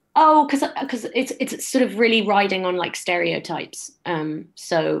 Because it's sort of really riding on like stereotypes.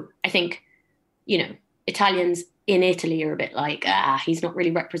 So I think Italians in Italy are a bit like, he's not really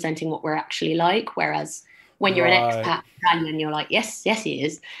representing what we're actually like, whereas when you're an expat Italian, you're like, yes, he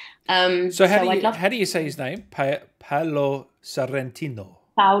is. So how do you say his name? Paolo Sorrentino.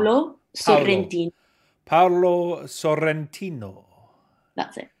 Paolo Sorrentino. Paolo Sorrentino.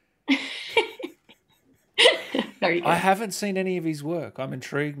 That's it. Very good. I haven't seen any of his work. I'm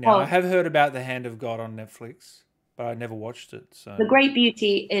intrigued now. I have heard about The Hand of God on Netflix, but I never watched it. So The Great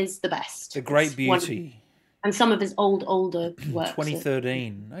Beauty is the best. The Great It's one- Beauty, and some of his older works.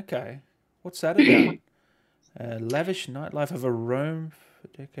 2013. Okay, what's that about? Lavish nightlife of a Rome for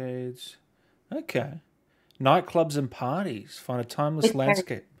decades. Okay, nightclubs and parties find a timeless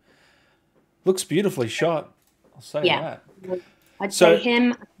landscape. Looks beautifully shot. I'll say that. I'd say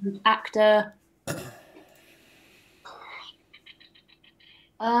him, actor.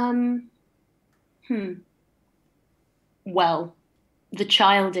 Well, the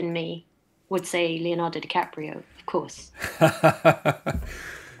child in me would say Leonardo DiCaprio, of course.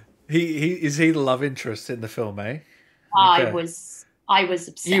 He is he the love interest in the film, eh? Okay. I was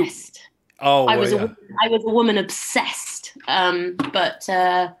obsessed. I was a woman obsessed. But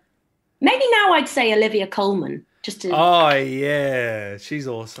maybe now I'd say Olivia Colman. Oh yeah, she's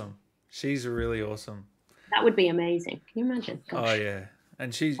awesome. She's really awesome. That would be amazing. Can you imagine? Gosh. Oh yeah,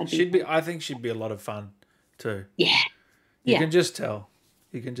 and she'd be. I think she'd be a lot of fun too. Yeah. You can just tell.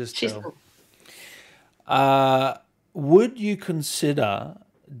 You can just tell. Cool. Would you consider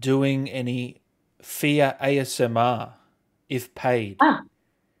doing any Fia ASMR if paid?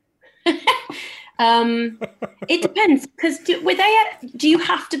 It depends, because do you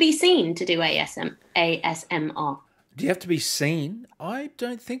have to be seen to do ASMR? Do you have to be seen? I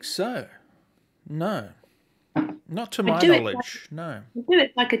don't think so. No, not to my knowledge. No. I'd do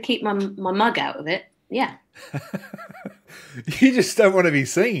it if I could keep my mug out of it. Yeah. You just don't want to be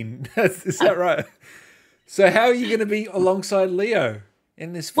seen. Is that right? So how are you going to be alongside Leo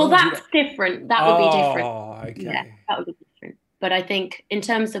in this film? Well, that's different. That would be different. Oh, okay. Yeah, that would be different. But I think in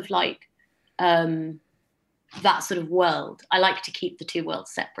terms of like that sort of world, I like to keep the two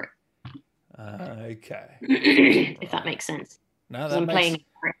worlds separate. Okay. If that makes sense. No, that I'm playing a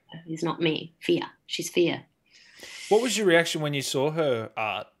character who's not me. Fia. She's Fia. What was your reaction when you saw her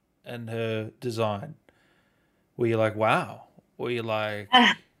art and her design? Were you like, wow? Were you like,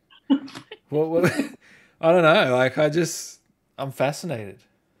 what? I don't know. Like, I'm fascinated.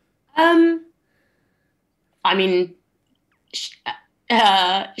 I mean,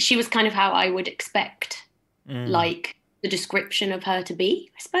 she was kind of how I would expect, like, the description of her to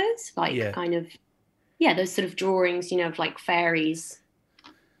be, I suppose. Like, kind of, those sort of drawings, of like fairies,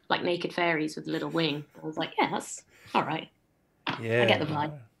 like naked fairies with a little wing. I was like, yeah, that's all right. Yeah. I get the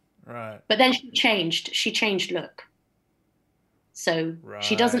vibe. Right. But then she changed look. So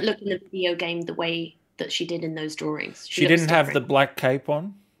she doesn't look in the video game the way that she did in those drawings. She didn't have the black cape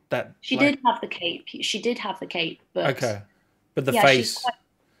on? She did have the cape. She did have the cape, but okay. But the face.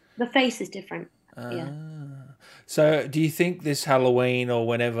 The face is different. Yeah. So do you think this Halloween or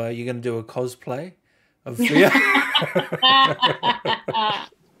whenever you're going to do a cosplay of Fia?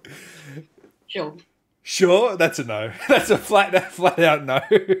 Sure. Sure? That's a no. That's a flat out no.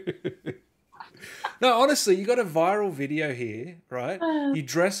 No, honestly, you got a viral video here, right? You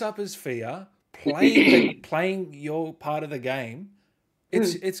dress up as Fia, playing your part of the game.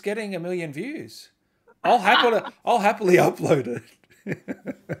 It's getting 1 million views. I'll happily upload it.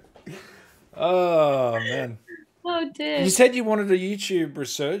 Oh man. Oh dear. You said you wanted a YouTube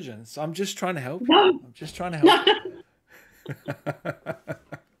resurgence. I'm just trying to help you. I'm just trying to help you.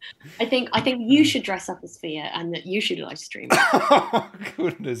 I think you should dress up as Fia and that you should live stream it. Oh,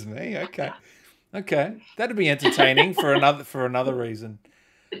 goodness me. Okay. That'd be entertaining for another reason.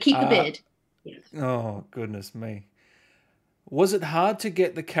 But keep the beard. Yeah. Oh, goodness me. Was it hard to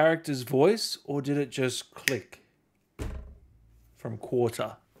get the character's voice or did it just click from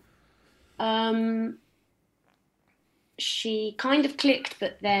Quarter? She kind of clicked,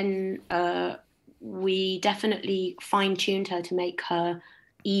 but then we definitely fine-tuned her to make her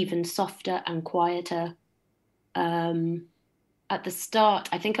even softer and quieter. At the start,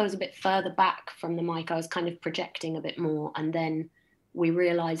 I think I was a bit further back from the mic. I was kind of projecting a bit more, and then we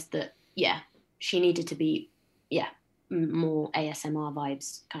realized that, she needed to be, more ASMR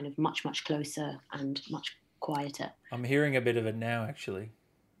vibes, kind of much, much closer and much quieter. I'm hearing a bit of it now, actually,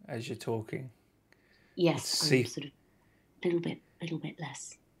 as you're talking. Yes, I'm sort of a little bit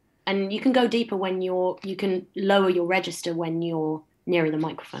less. And you can go deeper you can lower your register when you're nearer the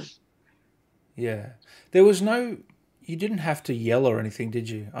microphone. Yeah. There was you didn't have to yell or anything, did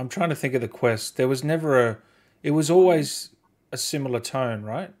you? I'm trying to think of the quest. There was never it was always a similar tone,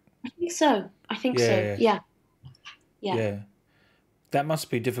 right? I think so. Yeah. Yeah. That must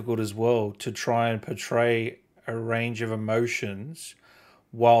be difficult as well, to try and portray a range of emotions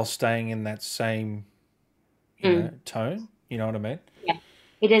while staying in that same tone. You know what I mean? Yeah,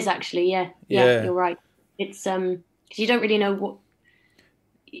 it is actually. Yeah, you're right. It's because you don't really know what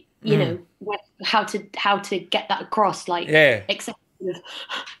how to get that across. Like, except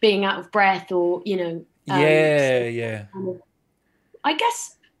being out of breath or Yeah, yeah, I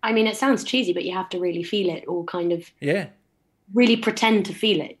guess, I mean, it sounds cheesy, but you have to really feel it, or kind of yeah. really pretend to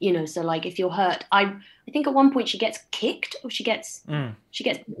feel it, you know. So like if you're hurt, I think at one point she gets kicked, or she gets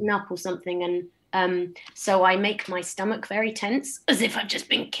beaten up or something, and so I make my stomach very tense as if I've just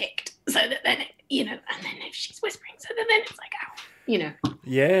been kicked, so that then you know, and then if she's whispering, so that then it's like, ow, you know.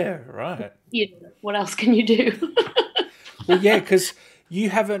 Yeah, right. You know, what else can you do? Well, yeah, because you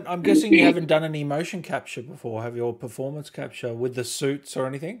haven't. I'm guessing you haven't done any motion capture before, have you? Or performance capture with the suits or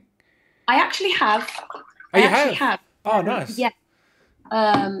anything? I actually have. Oh, I you actually have. have. Oh, nice. Yeah.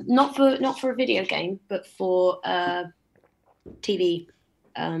 Not for a video game, but for TV.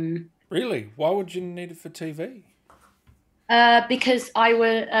 Really? Why would you need it for TV? Because I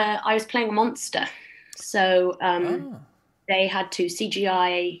was playing a monster, so Ah, they had to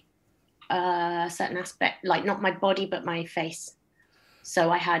CGI a certain aspect, like not my body but my face.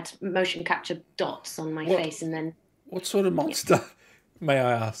 So I had motion capture dots on my what? face, and then What sort of yeah. monster? May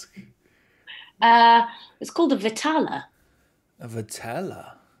I ask? It's called a Vitala. A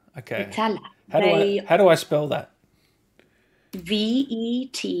Vitala. Okay. Vitala. They How do I spell that? Yep.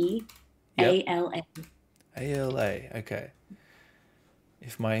 VETALA. ALA. Okay.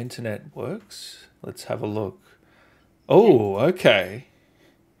 If my internet works, let's have a look. Oh, okay.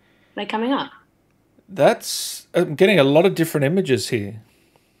 They're coming up. That's. I'm getting a lot of different images here.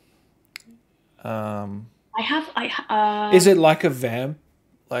 Um, I have. is it like a vamp?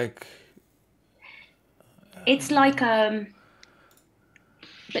 Like, It's like a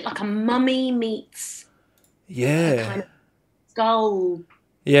bit like a mummy meets a yeah, kind of skull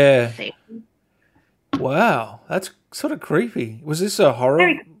yeah. thing. Wow, that's sort of creepy. Was this a horror?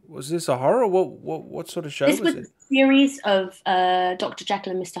 Very. Was this a horror? What sort of show This was was a it? series of Dr.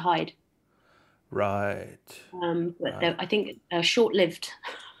 Jekyll and Mr. Hyde. Right, But right. I think short-lived.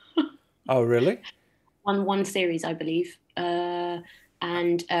 Oh, really? One series, I believe, and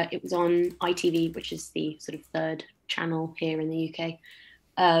it was on ITV, which is the sort of third channel here in the UK.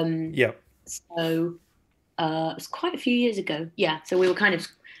 Yep. So it was quite a few years ago. Yeah, so we were kind of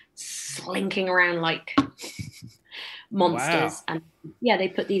slinking around like Wow. monsters, and yeah, they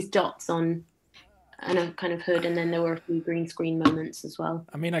put these dots on and a kind of hood, and then there were a few green screen moments as well.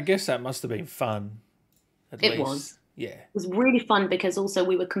 I mean, I guess that must have been fun, at It least. was. Yeah. It was really fun because also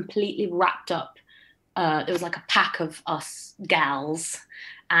we were completely wrapped up. There was like a pack of us gals,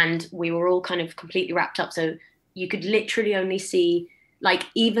 and we were all kind of completely wrapped up. So you could literally only see, like,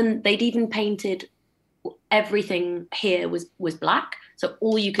 even they'd even painted everything here was black, so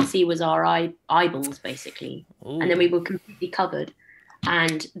all you could see was our eyeballs basically, and then we Ooh. were completely covered.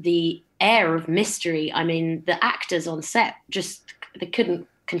 And the air of mystery. I mean, the actors on set just they couldn't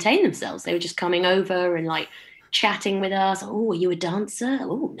contain themselves. They were just coming over and like chatting with us. Oh, are you a dancer?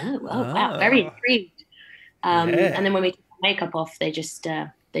 Oh no. Oh wow, very Ah, intrigued. And yeah. then when we took the makeup off, they just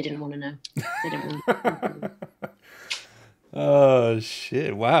they didn't want to know. They didn't want to know. Oh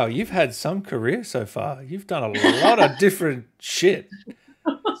shit! Wow, you've had some career so far. You've done a lot of different shit,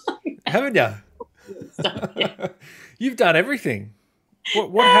 haven't you? So, yeah. You've done everything.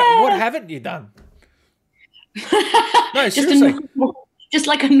 What haven't you done? No, Just a seriously. normal, just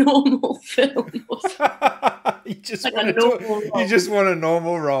like a normal film, You just like want a to do it. normal You role. just want a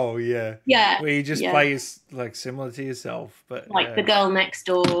normal role, yeah, Yeah, where you just yeah, play like similar to yourself. But like the yeah, girl next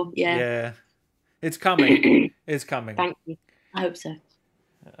door. Yeah. yeah, it's coming. It's coming. Thank you. I hope so.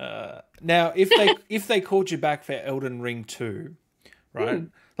 Now, if they called you back for Elden Ring 2, right? Hmm.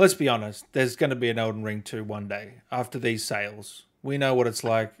 Let's be honest. There's going to be an Elden Ring 2 one day after these sales. We know what it's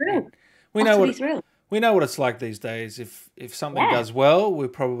like. Thrilled. We know Utterly what thrilled. we know what it's like these days. If something Yeah. does well, we'll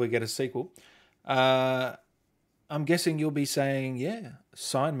probably get a sequel. Uh, I'm guessing you'll be saying, "Yeah,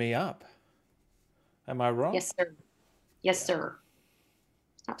 sign me up." Am I wrong? Yes, sir. Yes, sir.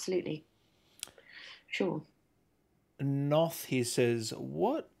 Absolutely. Sure. Noth here says,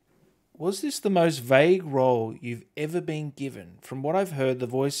 "What was this the most vague role you've ever been given? From what I've heard, the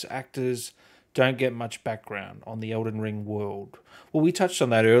voice actors don't get much background on the Elden Ring world." Well, we touched on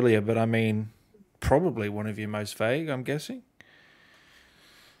that earlier, but I mean, probably one of your most vague, I'm guessing.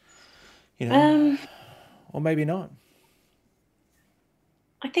 You know, Um, or maybe not.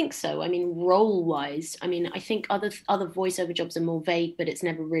 I think so. I mean, role-wise, I mean, I think other voiceover jobs are more vague, but it's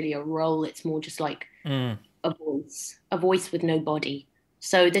never really a role. It's more just like Mm, a voice with no body.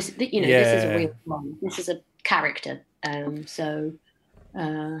 So you know, this is a yeah. real one. This is a character. So,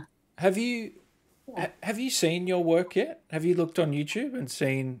 uh, Have you yeah. have you seen your work yet? Have you looked on YouTube and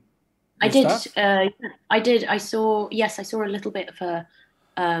seen I your did. stuff? I did. I saw. Yes, I saw a little bit of her.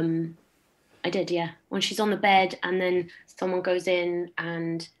 Um, I did, yeah. When she's on the bed and then someone goes in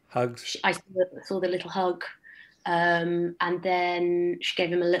and Hugs. I saw the little hug. And then she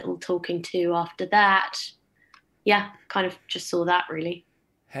gave him a little talking to after that. Yeah, kind of just saw that really.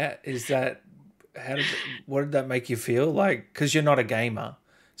 How is that? What did that make you feel like? Because you're not a gamer,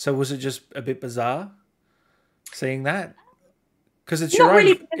 so was it just a bit bizarre seeing that? Because Not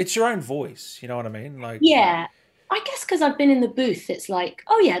really. it's your own voice. You know what I mean? Like, Yeah, I guess because I've been in the booth, it's like,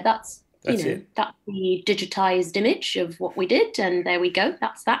 oh yeah, that's it. that's the digitized image of what we did, and there we go.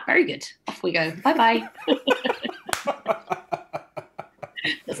 That's that. Very good. Off we go. Bye bye.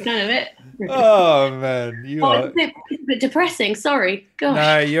 That's kind of it. Oh man, you are. It's a bit depressing. Sorry. Gosh.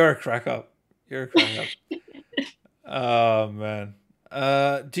 No, you're a crack up. You're a crack up. Oh man.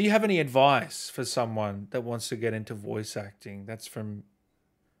 Do you have any advice for someone that wants to get into voice acting? That's from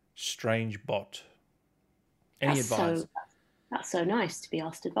Strange Bot. Any advice? That's so nice to be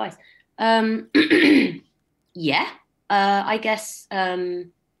asked advice. Yeah. I guess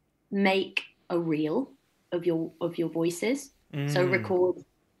make a reel of your voices. So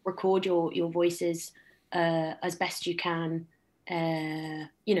record your voices as best you can,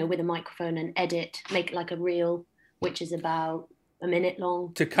 with a microphone, and make like a reel, which is about a minute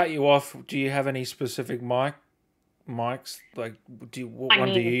long. To cut you off, do you have any specific mics? Like, what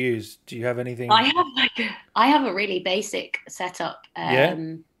one do you use? Do you have anything? I have a really basic setup. Yeah.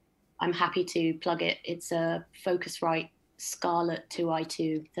 I'm happy to plug it. It's a Focusrite Scarlett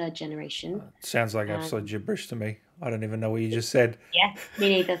 2i2 third generation. Sounds like absolute gibberish to me. I don't even know what you just said. Yeah, me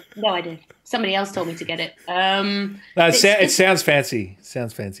neither. No, I did. Somebody else told me to get it. No, it sounds fancy.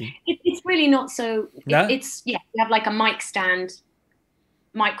 Sounds fancy. It's really not so. No? You have like a mic stand,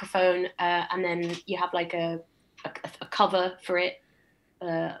 microphone, and then you have like a cover for it,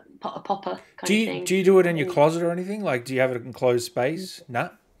 a popper kind of thing. Do you do it in your closet or anything? Like, do you have an enclosed space?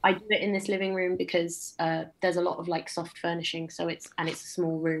 No. I do it in this living room because there's a lot of like soft furnishing, so it's a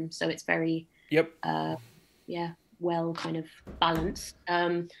small room, so it's very well kind of balanced.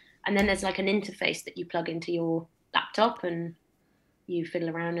 And then there's like an interface that you plug into your laptop and you fiddle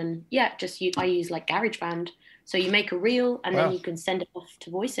around, and I use like GarageBand. So you make a reel and then you can send it off to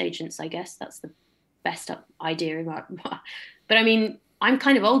voice agents. I guess that's the best idea about. But I mean, I'm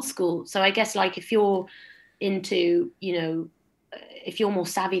kind of old school, so I guess like if you're into, if you're more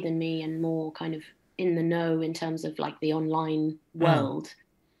savvy than me and more kind of in the know in terms of like the online world,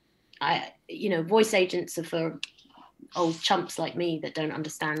 voice agents are for old chumps like me that don't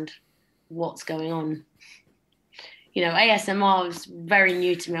understand what's going on. ASMR was very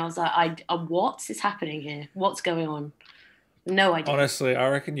new to me. I was like, what is happening here? What's going on? No idea. Honestly, I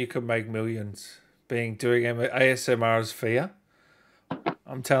reckon you could make millions doing ASMR as fear.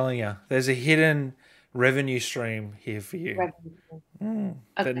 I'm telling you, there's a hidden revenue stream here for you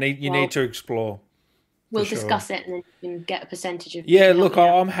that you need to explore. We'll discuss it, and then you can get a percentage of. Yeah, look,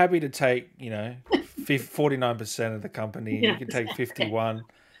 I'm happy to take 49% of the company. You can take 51%.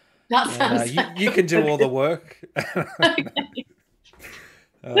 That sounds. You can do all the work.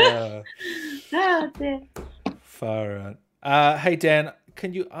 Oh dear. Far out. Hey Dan,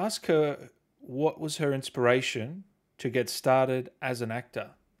 can you ask her what was her inspiration to get started as an actor?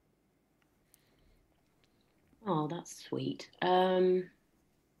 Oh, that's sweet. What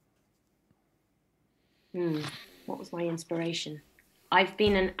was my inspiration? I've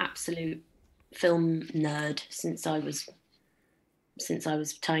been an absolute film nerd since I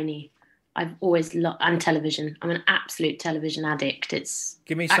was tiny. I've always loved, and television. I'm an absolute television addict.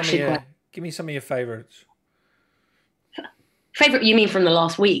 Give me some of your favorites. Favorite? You mean from the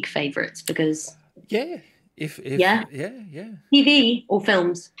last week? Favorites? Because yeah, yeah. TV or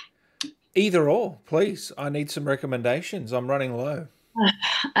films? Either or, please. I need some recommendations. I'm running low.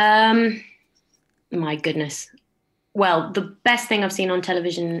 My goodness. Well, the best thing I've seen on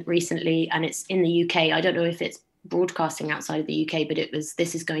television recently, and it's in the UK. I don't know if it's broadcasting outside of the UK, but it was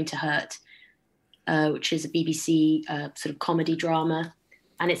This Is Going to Hurt, which is a BBC sort of comedy drama,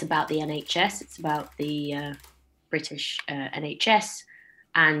 and it's about the NHS. It's about the British NHS,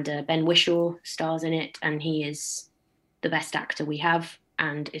 and Ben Whishaw stars in it, and he is the best actor we have,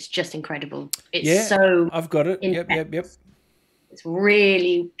 and it's just incredible. I've got it. Intense. Yep. It's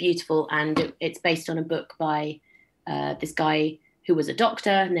really beautiful, and it's based on a book by this guy who was a doctor,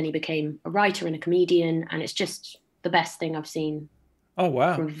 and then he became a writer and a comedian, and it's just the best thing I've seen. Oh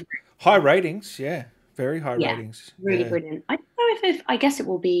wow! High ratings, very high ratings. Really brilliant. I don't know if I guess it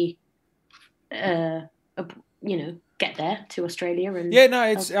will be, get there to Australia and. Yeah, no,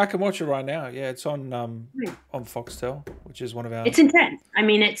 I can watch it right now. Yeah, it's on Foxtel, which is one of our. It's intense. I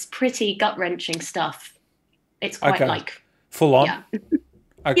mean, it's pretty gut wrenching stuff. It's quite like full on. Yeah.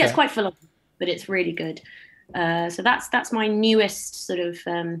 Okay. Yeah, it's quite full on. but it's really good. So that's my newest sort of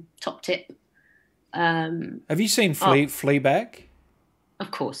top tip. Have you seen Fleabag?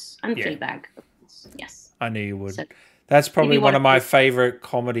 Of course, and Yeah. Fleabag. Of course. Yes, I knew you would. So, that's probably one of my to... favorite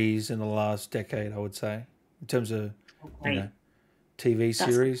comedies in the last decade, I would say, in terms of TV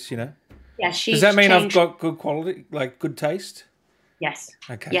series. Yeah, does that mean I've got good quality, like good taste? Yes.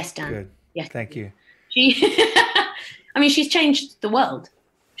 Okay. Yes, Dan. Good. Yes. Thank you. I mean, she's changed the world.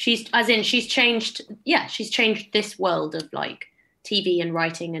 She's changed. Yeah, she's changed this world of like TV and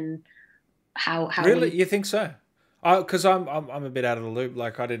writing and how. Really, you think so? Because I'm a bit out of the loop.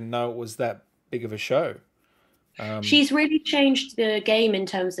 Like I didn't know it was that big of a show. She's really changed the game in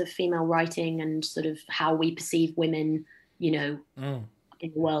terms of female writing and sort of how we perceive women, in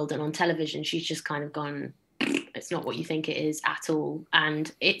the world and on television. She's just kind of gone, it's not what you think it is at all.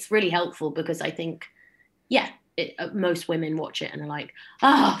 And it's really helpful because I think, most women watch it and are like,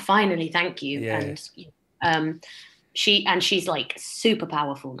 finally, thank you. Yeah. And she's like super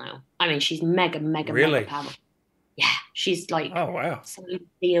powerful now. I mean, she's mega powerful. Yeah, she's like, oh wow, signed a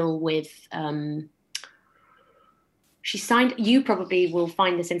deal with. She signed. You probably will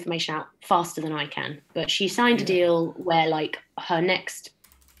find this information out faster than I can, but she signed a deal where like her next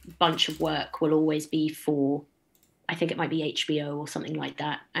bunch of work will always be for, I think it might be HBO or something like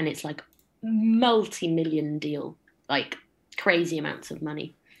that, and it's like multi-million deal, like crazy amounts of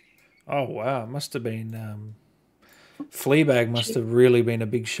money. Oh wow, must have been. Fleabag must have really been a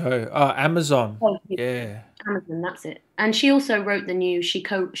big show. Oh, Amazon. Yeah. Amazon, that's it. And she also wrote the new,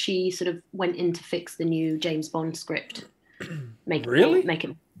 she sort of went in to fix the new James Bond script. Make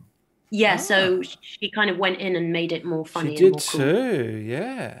it. Yeah, so she kind of went in and made it more funny. She did more cool. too,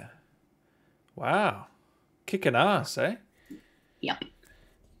 yeah. Wow. Kicking ass, eh? Yep.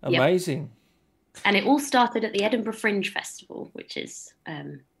 Amazing. Yep. And it all started at the Edinburgh Fringe Festival, which is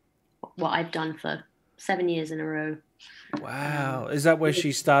what I've done for 7 years in a row. Wow. Is that where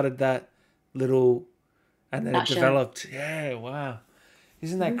she started that little, and then it developed? Show. Yeah, wow.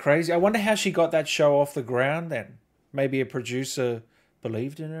 Isn't that crazy? I wonder how she got that show off the ground then. Maybe a producer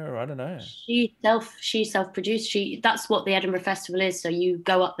believed in her, or I don't know. She self-produced. That's what the Edinburgh Festival is. So you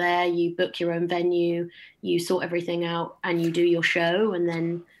go up there, you book your own venue, you sort everything out, and you do your show, and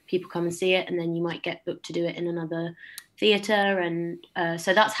then people come and see it, and then you might get booked to do it in another theatre. And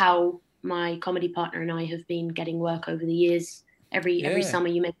so that's how my comedy partner and I have been getting work over the years. Every summer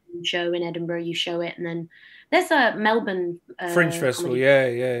you make a show in Edinburgh, you show it, and then there's a Melbourne Fringe Festival.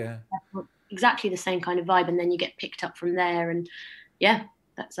 Yeah. Exactly the same kind of vibe, and then you get picked up from there, and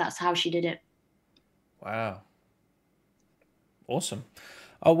that's how she did it. Wow, awesome.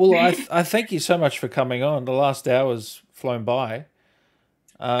 Oh well, I thank you so much for coming on. The last hour's flown by.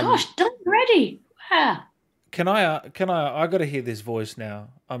 Gosh, done already. Yeah. Can I? I got to hear this voice now.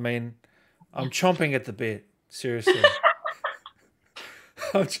 I mean, I'm chomping at the bit. Seriously.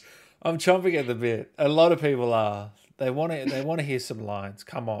 I'm chomping at the bit. A lot of people are. They want to hear some lines.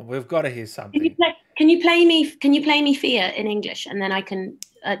 Come on, we've got to hear something. Can you play me Fear in English, and then I can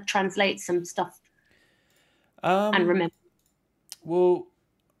translate some stuff and remember. Well,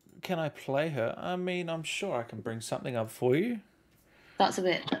 can I play her? I mean, I'm sure I can bring something up for you. That's a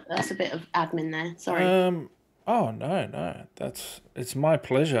bit of admin there. Sorry. Oh no. It's my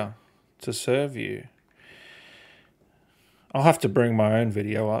pleasure to serve you. I'll have to bring my own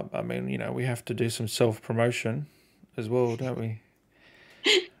video up. I mean, we have to do some self-promotion as well, don't we?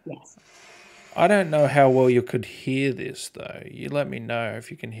 Yes. I don't know how well you could hear this, though. You let me know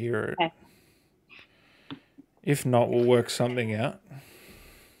if you can hear it. Okay. If not, we'll work something out.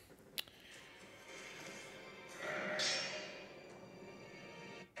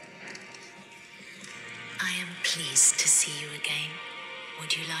 I am pleased to see you again.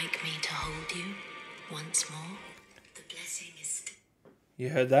 Would you like me to hold you once more? The blessing is... You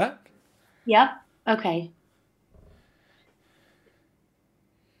heard that? Yep. Okay.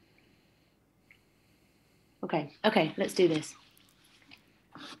 Okay, let's do this.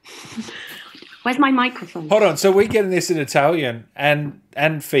 Where's my microphone? Hold on. So we're getting this in Italian and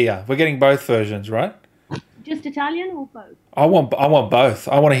Fia. We're getting both versions, right? Just Italian or both? I want both.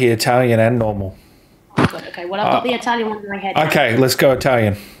 I want to hear Italian and normal. Oh, good. Okay. Well, I've got the Italian one in my head. Okay, let's go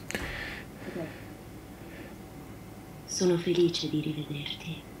Italian. Okay. Sono felice di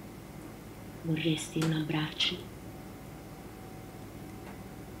rivederti. Vorresti un abbraccio?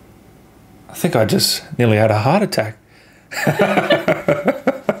 I think I just nearly had a heart attack.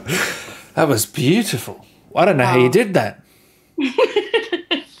 That was beautiful. I don't know how you did that.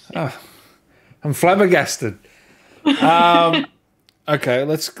 I'm flabbergasted. Okay,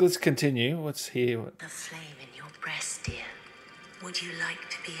 let's continue. Let's hear. The flame in your breast, dear. Would you like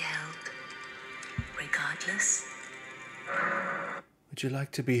to be held? regardless? Would you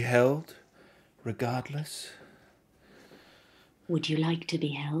like to be held regardless? Would you like to be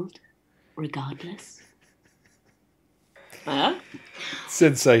held regardless? Huh?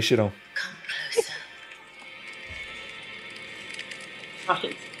 Sensational. Come closer. Gosh,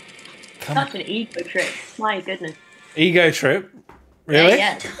 it's such an ego trip. My goodness. Ego trip? Really?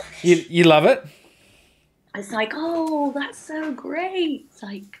 Yeah. You love it? It's like, oh, that's so great. It's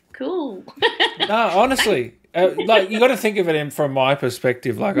like, cool. No, honestly, like you got to think of it from my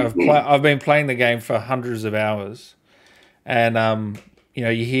perspective. Like I've been playing the game for hundreds of hours, and you know,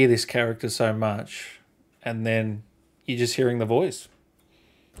 you hear this character so much, and then you're just hearing the voice.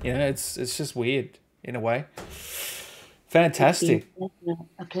 You know, it's just weird in a way. Fantastic. It's been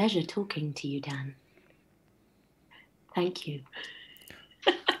a pleasure talking to you, Dan. Thank you.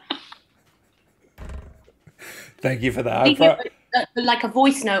 Thank you for that. Like a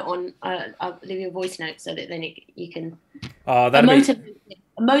voice note on, I'll leave you a voice note so that then you can. Oh, a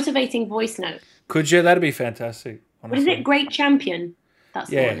motivating voice note. Could you? That'd be fantastic. Honestly. What is it? Great champion. That's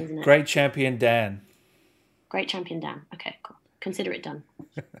the one, isn't it? Great champion Dan. Great champion Dan. Okay, cool. Consider it done.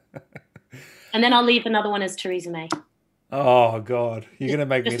 And then I'll leave another one as Theresa May. Oh God, you're gonna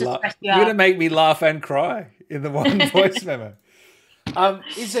make me laugh. You're out. gonna make me laugh and cry in the one voice memo.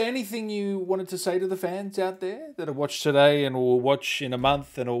 Is there anything you wanted to say to the fans out there that have watched today and will watch in a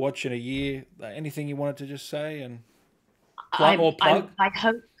month and will watch in a year? Anything you wanted to just say and plug? I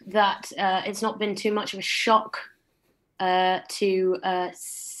hope that it's not been too much of a shock to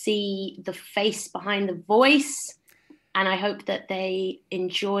see the face behind the voice, and I hope that they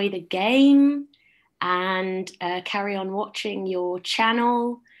enjoy the game and carry on watching your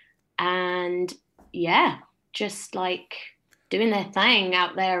channel, and just like doing their thing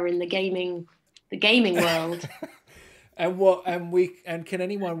out there in the gaming world. And can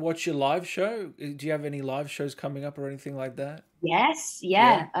anyone watch your live show? Do you have any live shows coming up or anything like that? Yes,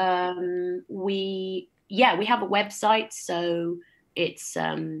 yeah. We have a website, so it's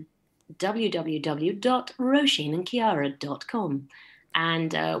www.roshinandchiara.com,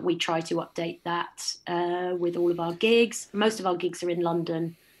 and we try to update that with all of our gigs. Most of our gigs are in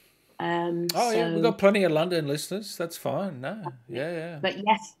London. Yeah, we've got plenty of London listeners. That's fine. No, yeah. But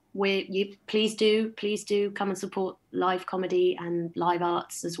yes, please do come and support live comedy and live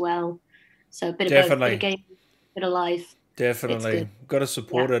arts as well. So a bit of both, bit of game, bit of live. Definitely, got to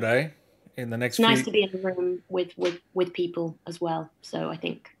support it, eh? In the next. It's nice to be in the room with people as well. So I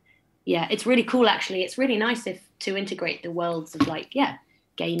think, it's really cool. Actually, it's really nice to integrate the worlds of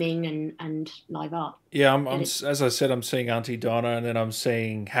gaming and live art. Yeah, as I said, I'm seeing Auntie Donna, and then I'm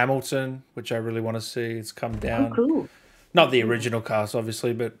seeing Hamilton, which I really want to see. It's come down. Oh, cool. Not the original cast,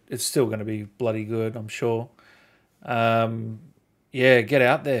 obviously, but it's still going to be bloody good, I'm sure. Get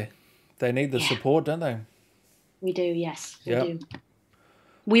out there. They need the support, don't they? We do, yes. We do.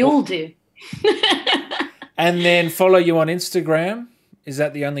 We all do. And then follow you on Instagram. Is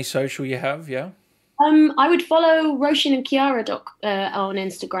that the only social you have? Yeah. I would follow Roshin and Chiara on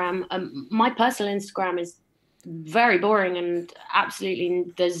Instagram. My personal Instagram is very boring and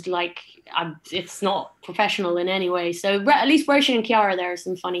absolutely it's not professional in any way. So at least Roshin and Chiara, there are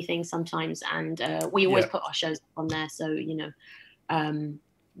some funny things sometimes, and we always put our shows on there. So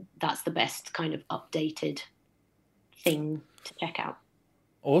that's the best kind of updated thing to check out.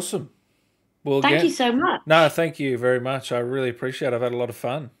 Awesome. Well, thank you so much. No, thank you very much. I really appreciate it. I've had a lot of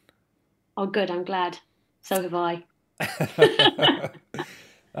fun. Oh, good. I'm glad. So have I.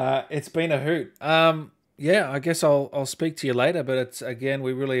 It's been a hoot. I guess I'll speak to you later. But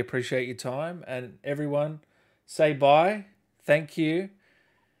we really appreciate your time, and everyone, say bye. Thank you,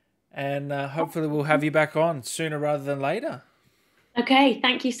 and hopefully we'll have you back on sooner rather than later. Okay.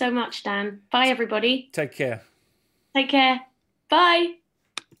 Thank you so much, Dan. Bye, everybody. Take care. Take care. Bye.